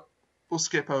Breath, but we'll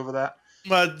skip over that.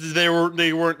 But they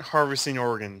weren't harvesting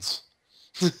organs.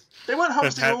 They weren't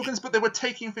harvesting organs, but they were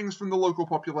taking things from the local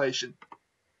population.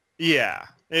 Yeah,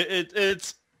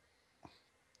 it's.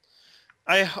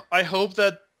 I hope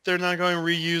that they're not going to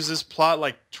reuse this plot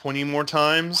like 20 more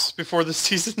times before the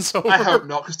season's over. I hope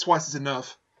not, because twice is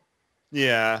enough.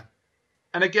 Yeah.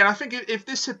 And again, I think if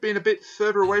this had been a bit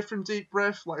further away from Deep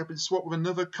Breath, like I've been swapped with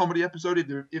another comedy episode, if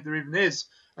there even is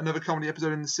another comedy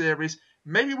episode in the series,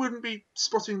 maybe we wouldn't be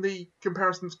spotting the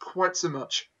comparisons quite so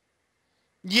much.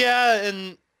 Yeah,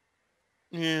 and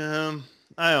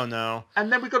I don't know.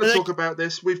 And then we've got to talk about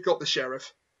this. We've got the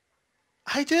sheriff.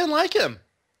 I didn't like him.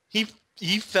 He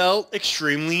felt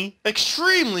extremely,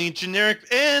 extremely generic,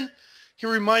 and he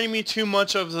reminded me too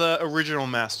much of the original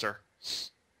Master.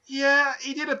 Yeah,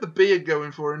 he did have the beard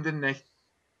going for him, didn't he?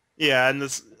 Yeah, and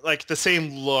this like the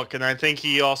same look, and I think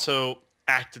he also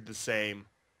acted the same.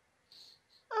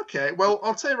 Okay, well,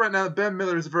 I'll tell you right now that Ben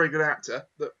Miller is a very good actor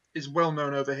that is well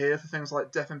known over here for things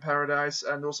like Death in Paradise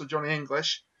and also Johnny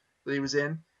English that he was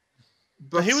in. He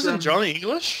But was in Johnny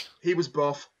English? he was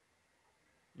buff.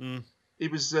 Mm. He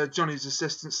was Johnny's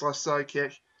assistant /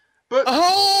 sidekick. But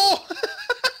Oh!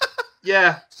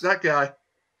 yeah, that guy.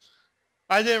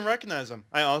 I didn't recognize him.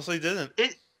 I honestly didn't.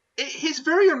 He's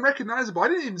very unrecognizable. I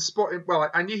didn't even spot him. Well,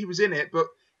 I knew he was in it, but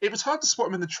it was hard to spot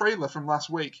him in the trailer from last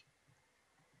week.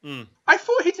 Mm. I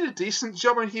thought he did a decent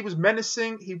job. I mean, he was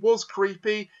menacing, he was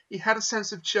creepy, he had a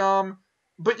sense of charm.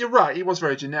 But you're right, he was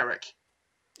very generic.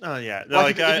 Oh yeah, no,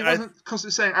 like if he wasn't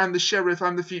constantly saying, "I'm the sheriff,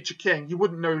 I'm the future king," you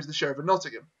wouldn't know he was the sheriff of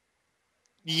Nottingham.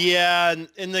 Yeah,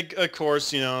 and of course,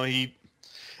 he.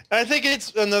 I think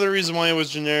it's another reason why it was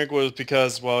generic was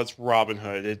because, well, it's Robin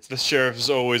Hood. It's the sheriff is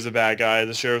always the bad guy.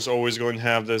 The sheriff's always going to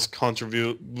have this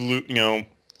convoluted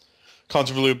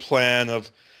plan of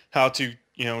how to,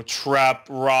 trap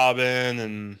Robin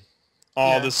and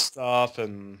all this stuff.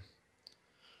 And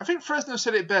I think Fresno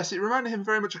said it best. It reminded him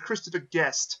very much of Christopher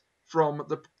Guest from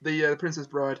the Princess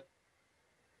Bride.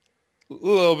 A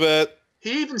little bit.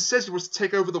 He even says he wants to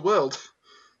take over the world.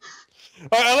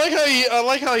 I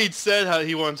like how he said how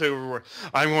he wanted to take over.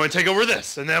 I'm going to take over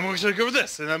this, and then I'm going to take over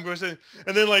this, and I'm going to,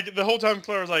 and then like the whole time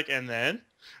Claire was like, and then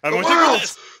I'm going to take over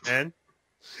this,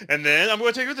 and then I'm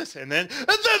going to take over this, and then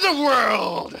the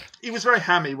world. He was very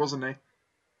hammy, wasn't he?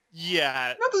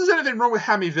 Yeah. Not that there's anything wrong with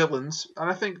hammy villains, and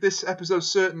I think this episode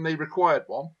certainly required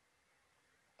one.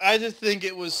 I just think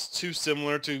it was too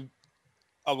similar to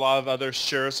a lot of other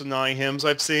Sheriffs of Nottingham's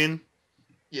I've seen.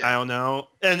 Yeah. I don't know.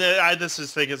 And I just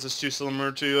think it's just too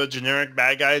similar to a generic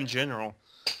bad guy in general.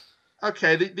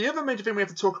 Okay, the other major thing we have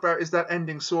to talk about is that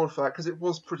ending sword fight, because it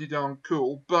was pretty darn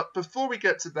cool. But before we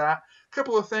get to that, a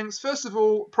couple of things. First of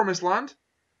all, Promised Land.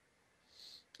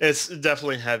 It's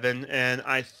definitely heaven, and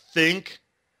I think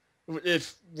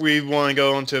if we want to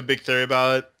go into a big theory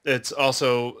about it, it's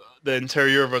also the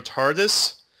interior of a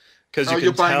TARDIS.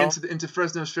 You're buying into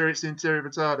Fresno's theory, it's the interior of a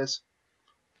TARDIS.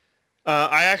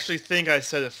 I actually think I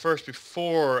said it first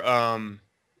before. Well,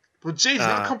 geez,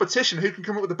 not a competition. Who can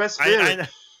come up with the best theory?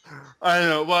 I don't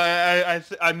know. Well,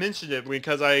 I mentioned it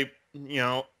because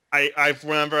whenever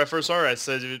I first saw it, I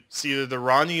said it's either the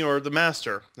Ronnie or the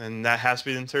Master, and that has to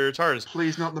be the interior TARDIS.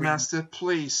 Please, not the Master.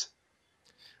 Please.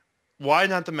 Why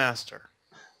not the Master?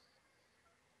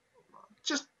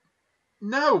 Just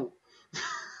no.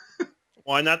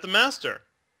 Why not the Master?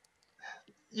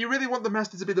 You really want the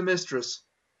Master to be the mistress?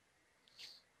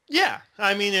 Yeah,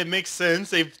 I mean, it makes sense.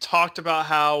 They've talked about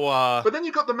how... But then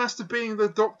you got the Master being the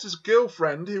Doctor's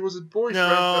girlfriend, who was a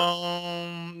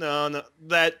boyfriend. No.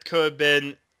 That could have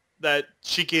been that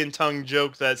cheeky and tongue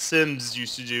joke that Sims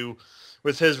used to do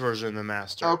with his version of the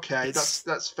Master. Okay, that's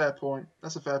a fair point.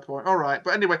 That's a fair point. All right,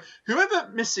 but anyway, whoever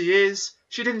Missy is,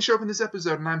 she didn't show up in this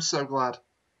episode, and I'm so glad.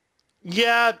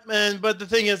 Yeah, but the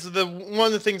thing is, one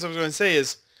of the things I was going to say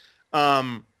is...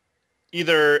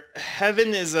 either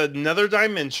heaven is another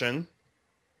dimension,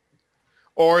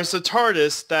 or it's a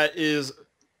TARDIS that is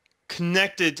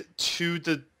connected to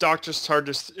the Doctor's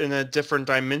TARDIS in a different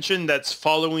dimension that's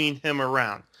following him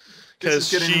around.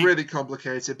 This is getting really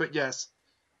complicated, but yes.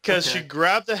 Because she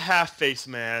grabbed the half-face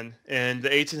man in the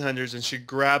 1800s, and she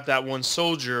grabbed that one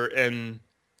soldier in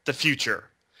the future.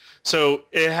 So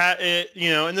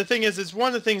and the thing is, it's one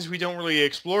of the things we don't really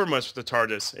explore much with the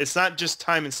TARDIS. It's not just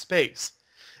time and space.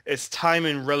 It's time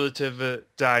and relative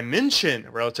dimension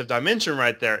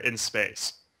right there in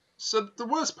space. So the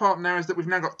worst part now is that we've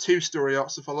now got two story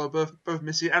arcs to follow, both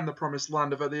Missy and the Promised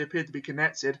Land, although they appear to be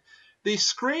connected. The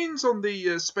screens on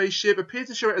the spaceship appear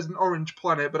to show it as an orange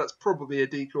planet, but that's probably a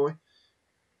decoy.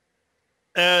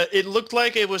 It looked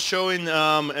like it was showing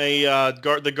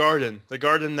the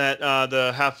garden that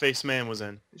the half-faced man was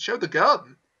in. It showed the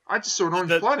garden? I just saw an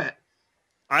orange planet.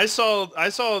 I saw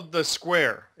the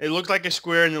square. It looked like a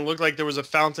square, and it looked like there was a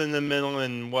fountain in the middle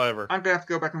and whatever. I'm going to have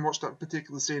to go back and watch that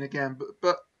particular scene again,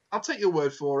 but I'll take your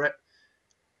word for it.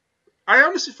 I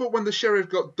honestly thought when the sheriff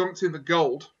got dunked in the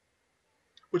gold,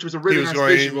 which was a really nice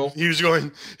visual. He was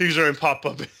going pop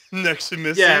up next to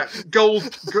Missy. Yeah,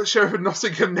 gold Sheriff of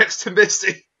Nottingham next to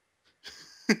Missy.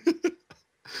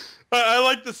 I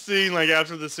like the scene, like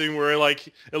after the scene where it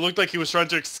looked like he was trying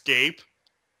to escape.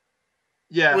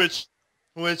 Yeah. Which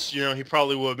he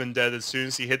probably would have been dead as soon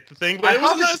as he hit the thing. But I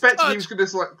half expected he was going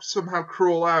to somehow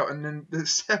crawl out, and then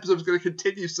this episode was going to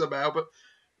continue somehow. But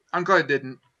I'm glad it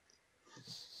didn't.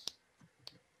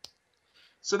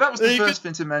 So that was the first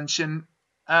thing to mention.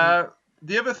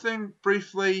 The other thing,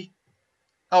 briefly,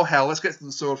 Oh hell, let's get to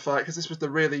the sword fight because this was the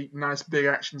really nice big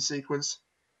action sequence.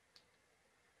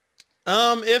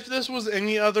 If this was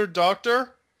any other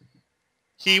doctor,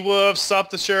 he would have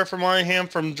stopped the sheriff from Rainiac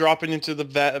from dropping into the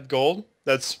vat of gold.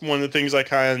 That's one of the things I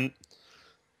kind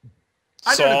of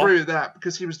I saw. don't agree with that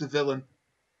because he was the villain.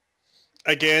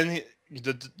 Again,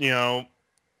 the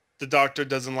doctor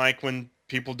doesn't like when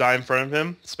people die in front of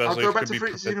him, especially I'll go if back it to could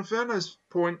be Fritz Inferno's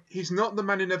point. He's not the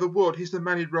man who never would. He's the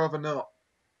man he'd rather not.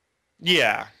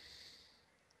 Yeah.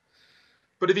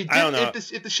 But if he I don't did,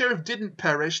 know. if the sheriff didn't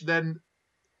perish, then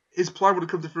his plan would have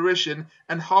come to fruition,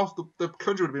 and half the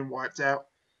country would have been wiped out.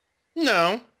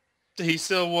 No. They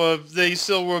still would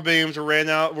have been able to run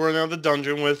out of the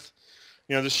dungeon with,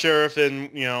 the sheriff and,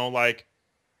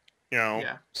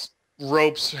 Yeah.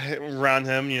 ropes around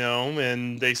him,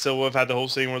 and they still would have had the whole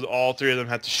scene where all three of them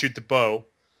had to shoot the bow.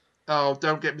 Oh,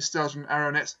 don't get me started from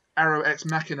Arrow X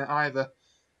Machina either.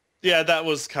 Yeah, that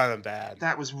was kind of bad.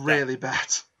 That was really bad.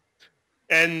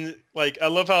 And, I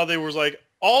love how they was like,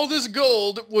 all this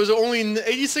gold was only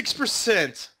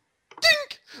 86%.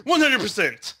 Dink!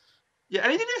 100%. Yeah,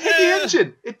 and it didn't even hit the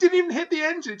engine. It didn't even hit the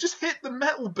engine. It just hit the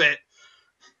metal bit.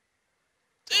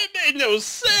 It made no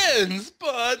sense,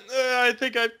 but I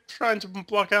think I'm trying to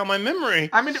block out my memory.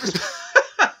 I mean, it was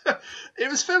it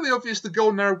was fairly obvious the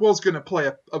golden arrow was going to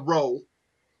play a role.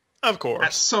 Of course.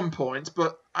 At some point,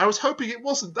 but I was hoping it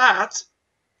wasn't that.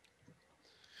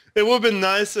 It would have been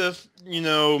nice if,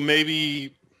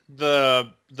 maybe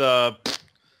the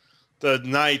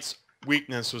knight's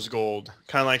weakness was gold.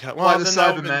 Kind of like like the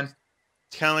Cybermen.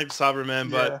 Kind of like the Cybermen,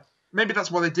 but... Maybe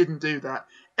that's why they didn't do that.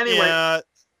 Anyway,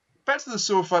 back to the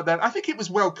sword fight then. I think it was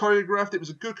well choreographed. It was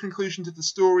a good conclusion to the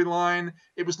storyline.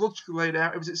 It was logically laid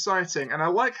out. It was exciting. And I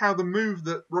like how the move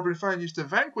that Robin Fine used to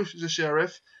vanquish the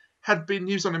sheriff had been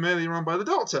used on him earlier on by the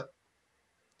Doctor.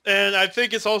 And I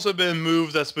think it's also been a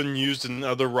move that's been used in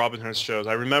other Robin Hood shows.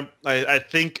 I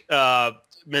think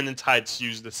Men in Tights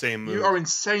used the same move. You are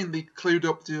insanely clued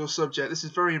up to your subject. This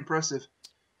is very impressive.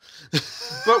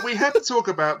 But we had to talk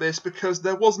about this because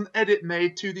there was an edit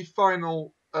made to the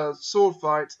final sword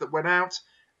fight that went out,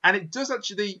 and it does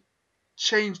actually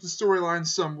change the storyline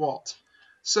somewhat.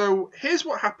 So here's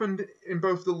what happened in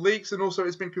both the leaks and also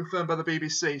it's been confirmed by the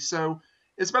BBC. So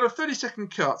it's about a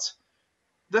 30-second cut.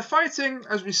 They're fighting,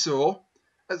 as we saw.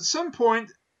 At some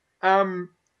point,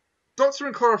 Doctor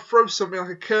and Clara throw something like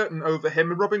a curtain over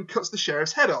him, and Robin cuts the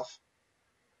sheriff's head off.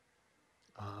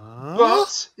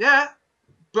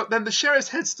 But then the sheriff's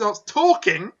head starts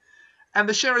talking, and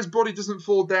the sheriff's body doesn't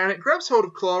fall down. It grabs hold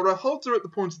of Clara, holds her at the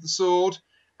point of the sword,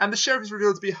 and the sheriff is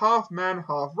revealed to be half man,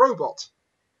 half robot.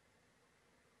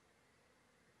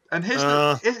 And here's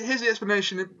the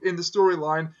explanation in the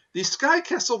storyline. The Sky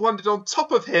Castle landed on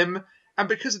top of him, and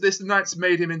because of this, the Knights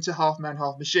made him into half man,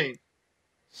 half machine.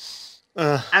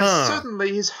 And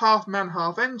suddenly his half man,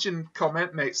 half engine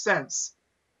comment makes sense.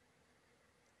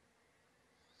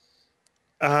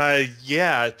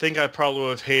 Yeah, I think I probably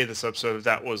would have hated this episode if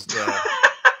that was the...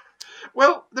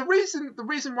 Well, the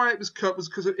reason why it was cut was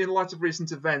because in light of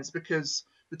recent events, because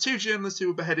the two journalists who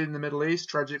were beheaded in the Middle East,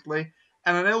 tragically,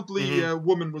 and an elderly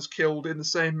woman was killed in the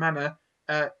same manner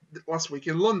last week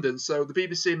in London. So the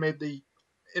BBC made the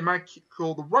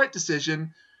right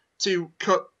decision to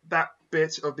cut that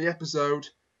bit of the episode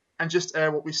and just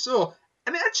air what we saw.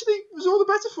 And it actually was all the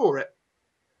better for it.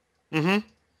 Mm-hmm.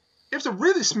 It was a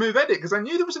really smooth edit, because I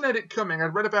knew there was an edit coming.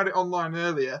 I'd read about it online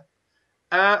earlier.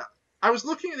 I was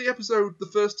looking at the episode the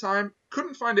first time,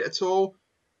 couldn't find it at all.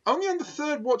 Only on the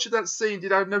third watch of that scene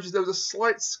did I notice there was a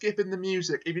slight skip in the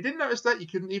music. If you didn't notice that, you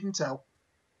couldn't even tell.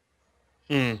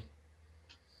 And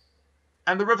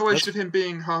the revelation of him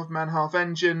being half man, half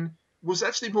engine was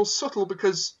actually more subtle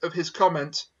because of his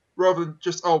comment, rather than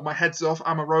just, oh, my head's off,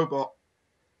 I'm a robot.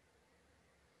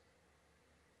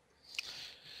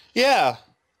 Yeah.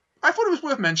 I thought it was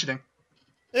worth mentioning.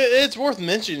 It's worth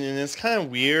mentioning. It's kind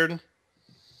of weird.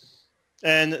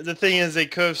 And the thing is, they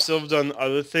could have still done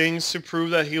other things to prove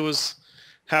that he was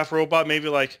half robot.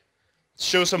 Maybe,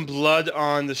 show some blood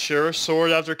on the sheriff's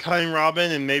sword after cutting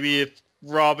Robin, and maybe if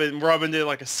Robin did,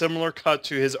 a similar cut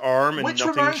to his arm and Which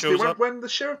nothing reminds shows me, up. when the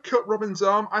sheriff cut Robin's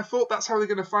arm, I thought that's how they're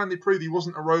going to finally prove he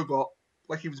wasn't a robot.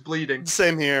 Like he was bleeding.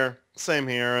 Same here,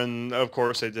 and of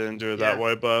course they didn't do it that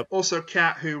way, but... Also,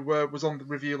 Kat, who was on the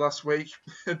review last week,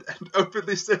 and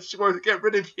openly said she wanted to get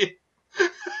rid of you.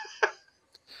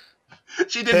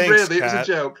 She didn't really, Kat. It was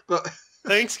a joke, but...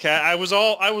 Thanks, Kat. I was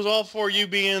all for you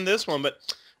being in this one, but...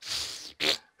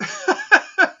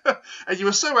 And you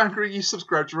were so angry you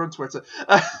subscribed her on Twitter.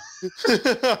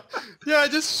 Yeah, I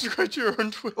just subscribed her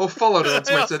on Twitter. Or followed her on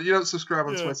Twitter. You don't subscribe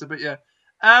on Twitter, but yeah.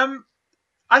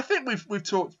 I think we've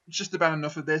talked just about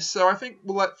enough of this, so I think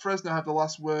we'll let Fresno have the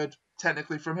last word,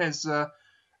 technically, from his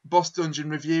Boss Dungeon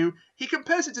review. He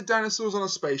compares it to dinosaurs on a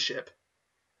spaceship.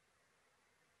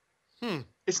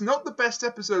 It's not the best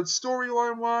episode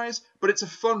storyline-wise, but it's a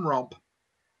fun romp.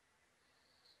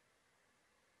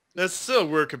 That's still a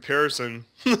weird comparison.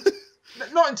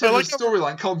 Not in terms of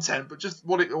storyline content, but just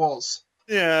what it was.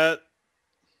 Yeah.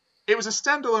 It was a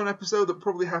standalone episode that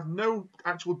probably had no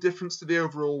actual difference to the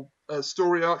overall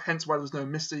story arc, hence why there was no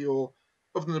mystery or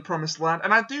other than the Promised Land.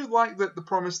 And I do like that the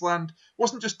Promised Land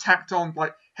wasn't just tacked on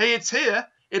like, hey, it's here.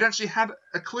 It actually had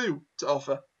a clue to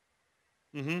offer.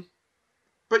 Mm-hmm.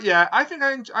 But yeah, I think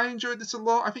I enjoyed this a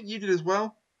lot. I think you did as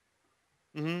well.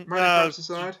 Mm-hmm. Minecraft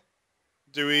aside.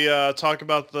 Do we talk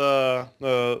about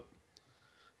the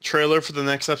trailer for the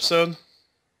next episode?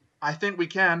 I think we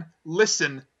can.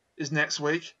 Listen is next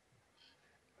week.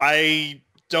 I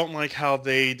don't like how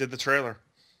they did the trailer.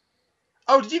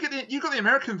 Oh, did you got the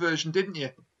American version, didn't you?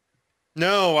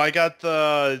 No, I got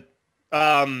the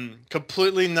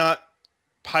completely not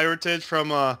pirated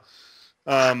from a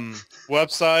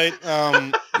website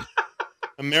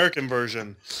American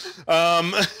version.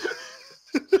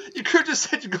 You could have just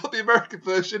said you got the American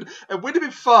version and we'd have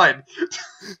been fine.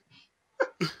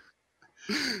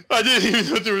 I didn't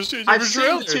even know there was two I've different seen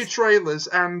trailers. the two trailers,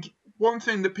 and one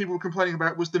thing that people were complaining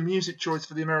about was the music choice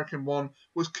for the American one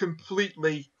was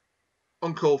completely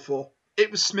uncalled for.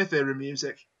 It was Smith era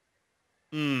music,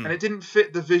 and it didn't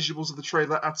fit the visuals of the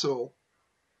trailer at all.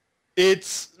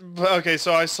 It's okay.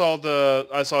 So I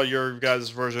saw your guys'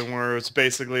 version where it's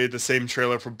basically the same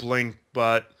trailer for Blink,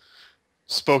 but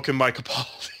spoken by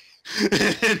Capaldi.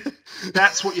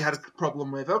 That's what you had a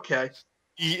problem with. Okay.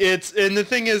 And the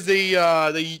thing is, they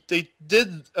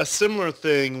did a similar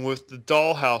thing with the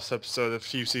Dollhouse episode a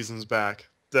few seasons back.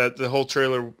 That the whole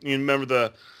trailer, you remember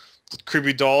the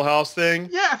creepy Dollhouse thing?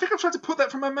 Yeah, I think I'm trying to put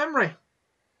that from my memory.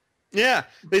 Yeah,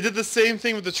 they did the same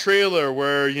thing with the trailer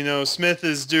where, Smith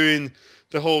is doing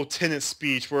the whole Tenet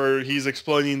speech where he's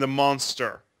explaining the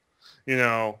monster,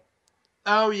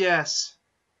 Oh, yes.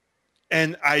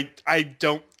 And I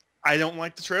don't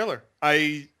like the trailer.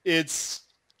 It's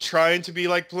trying to be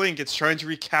like Blink. It's trying to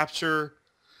recapture,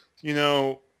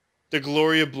 the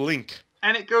glory of Blink.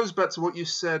 And it goes back to what you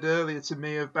said earlier to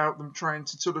me about them trying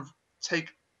to sort of take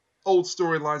old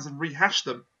storylines and rehash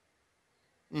them.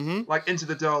 Mm-hmm. Like Into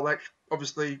the Dalek,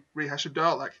 obviously rehash of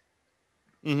Dalek.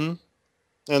 Mm-hmm.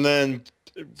 And then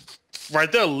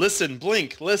right there, listen,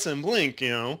 Blink,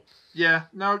 Yeah,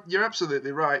 no, you're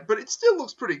absolutely right. But it still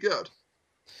looks pretty good.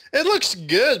 It looks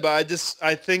good, but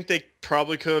I think they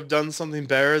probably could have done something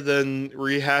better than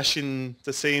rehashing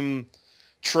the same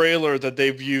trailer that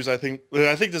they've used. I think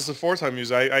this is the fourth time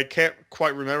used. I can't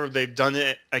quite remember if they've done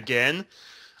it again.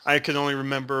 I can only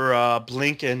remember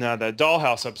Blink and the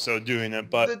Dollhouse episode doing it,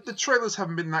 but the trailers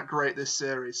haven't been that great this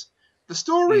series. The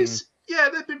stories, yeah,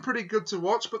 they've been pretty good to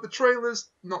watch, but the trailers,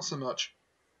 not so much.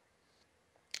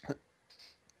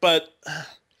 But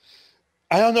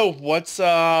I don't know what's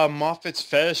Moffat's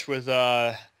fetish with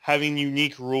having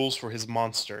unique rules for his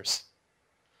monsters.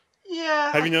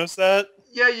 Yeah. Have you noticed that?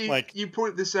 Yeah, you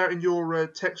pointed this out in your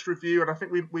text review, and I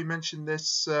think we mentioned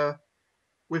this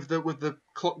with the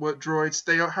clockwork droids.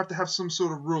 They have to have some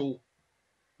sort of rule.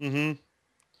 Mm-hmm.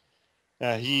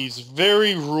 Yeah, he's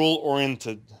very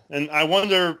rule-oriented, and I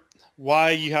wonder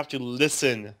why you have to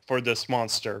listen for this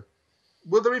monster.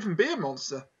 Will there even be a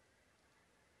monster?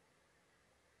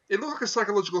 It looks like a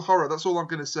psychological horror. That's all I'm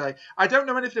going to say. I don't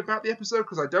know anything about the episode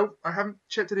because I haven't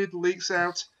checked any of the leaks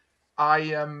out.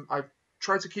 I've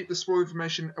tried to keep the spoiler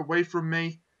information away from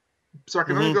me, so I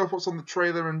can only go off what's on the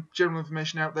trailer and general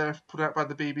information out there put out by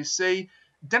the BBC.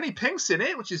 Danny Pink's in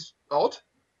it, which is odd.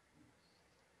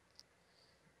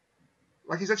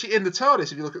 Like he's actually in the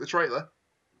TARDIS if you look at the trailer.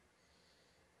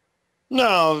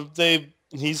 No,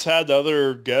 he's had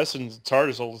other guests in the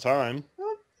TARDIS all the time.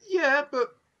 Well, yeah,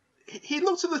 but he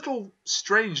looked a little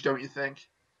strange, don't you think?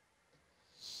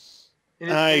 In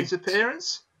his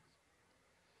appearance?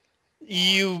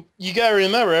 You gotta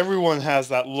remember, everyone has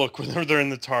that look whenever they're in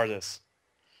the TARDIS.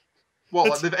 Well,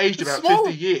 like they've aged about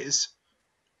 50 years.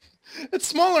 It's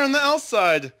smaller on the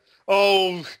outside.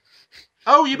 Oh,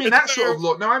 you mean that sort of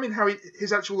look? No, I mean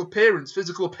his actual appearance,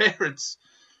 physical appearance.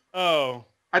 Oh.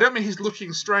 I don't mean he's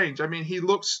looking strange. I mean he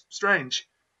looks strange.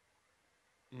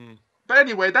 But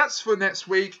anyway, that's for next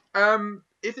week.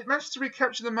 If it manages to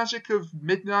recapture the magic of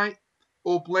Midnight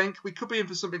or Blink, we could be in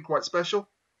for something quite special.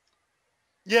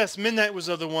 Yes, Midnight was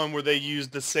the other one where they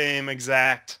used the same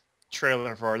exact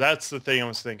trailer for. That's the thing I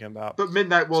was thinking about. But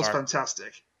Midnight was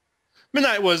fantastic.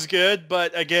 Midnight was good,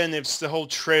 but again, it's the whole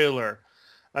trailer.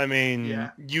 I mean,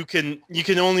 Yeah. you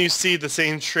can only see the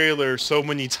same trailer so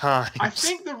many times. I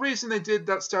think the reason they did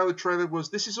that style of trailer was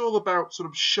this is all about sort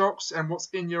of shocks and what's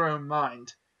in your own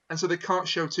mind, and so they can't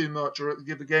show too much or it'll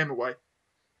give the game away.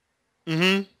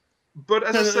 Mm-hmm. But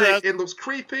as I say, it looks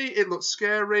creepy, it looks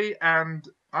scary, and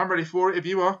I'm ready for it if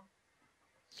you are.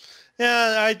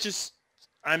 Yeah,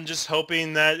 I'm just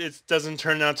hoping that it doesn't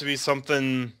turn out to be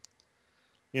something,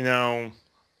 you know,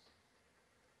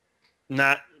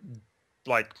 not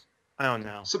like, I don't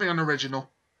know. Something unoriginal.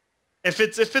 If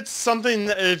it's something,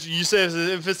 if you say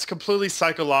if it's completely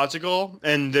psychological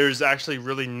and there's actually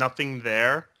really nothing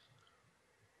there,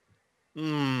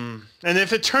 and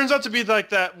if it turns out to be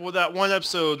like that one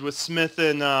episode with Smith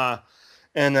and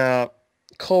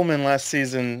Coleman last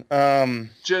season, Journey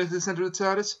to the Center of the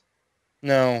TARDIS?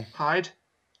 No. Hyde?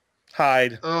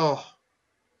 Oh.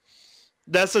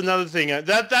 That's another thing.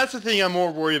 That's the thing I'm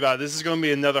more worried about. This is going to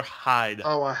be another Hyde.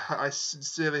 Oh, I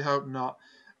sincerely hope not.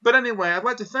 But anyway, I'd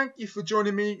like to thank you for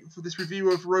joining me for this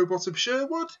review of Robot of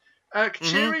Sherwood.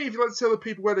 Kuchiri, if you'd like to tell the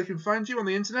people where they can find you on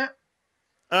the internet.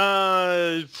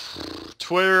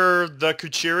 Twitter, the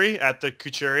Kuchiri, at the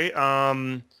Kuchiri.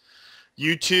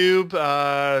 YouTube,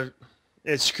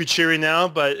 it's Kuchiri now,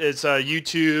 but it's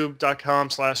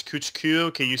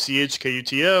youtube.com/Kuchkuto,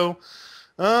 Kuchkuto.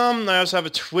 I also have a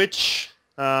Twitch.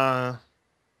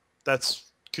 That's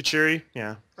Kuchiri,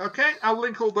 yeah. Okay, I'll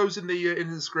link all those in the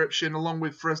description, along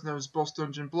with Fresno's Boss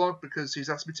Dungeon blog, because he's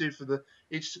asked me to for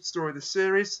each story of the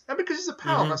series, and because he's a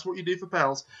pal, that's what you do for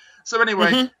pals. So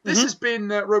anyway, this has been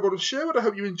Robot of Sherwood. I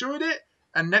hope you enjoyed it,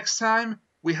 and next time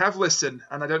we have Listen,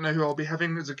 and I don't know who I'll be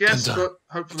having as a guest, but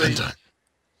hopefully,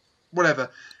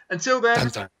 whatever. Until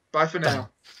then, bye for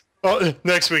now. Oh,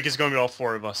 next week is going to be all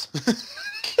four of us.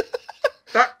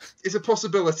 That is a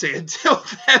possibility. Until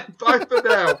then, bye for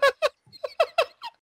now.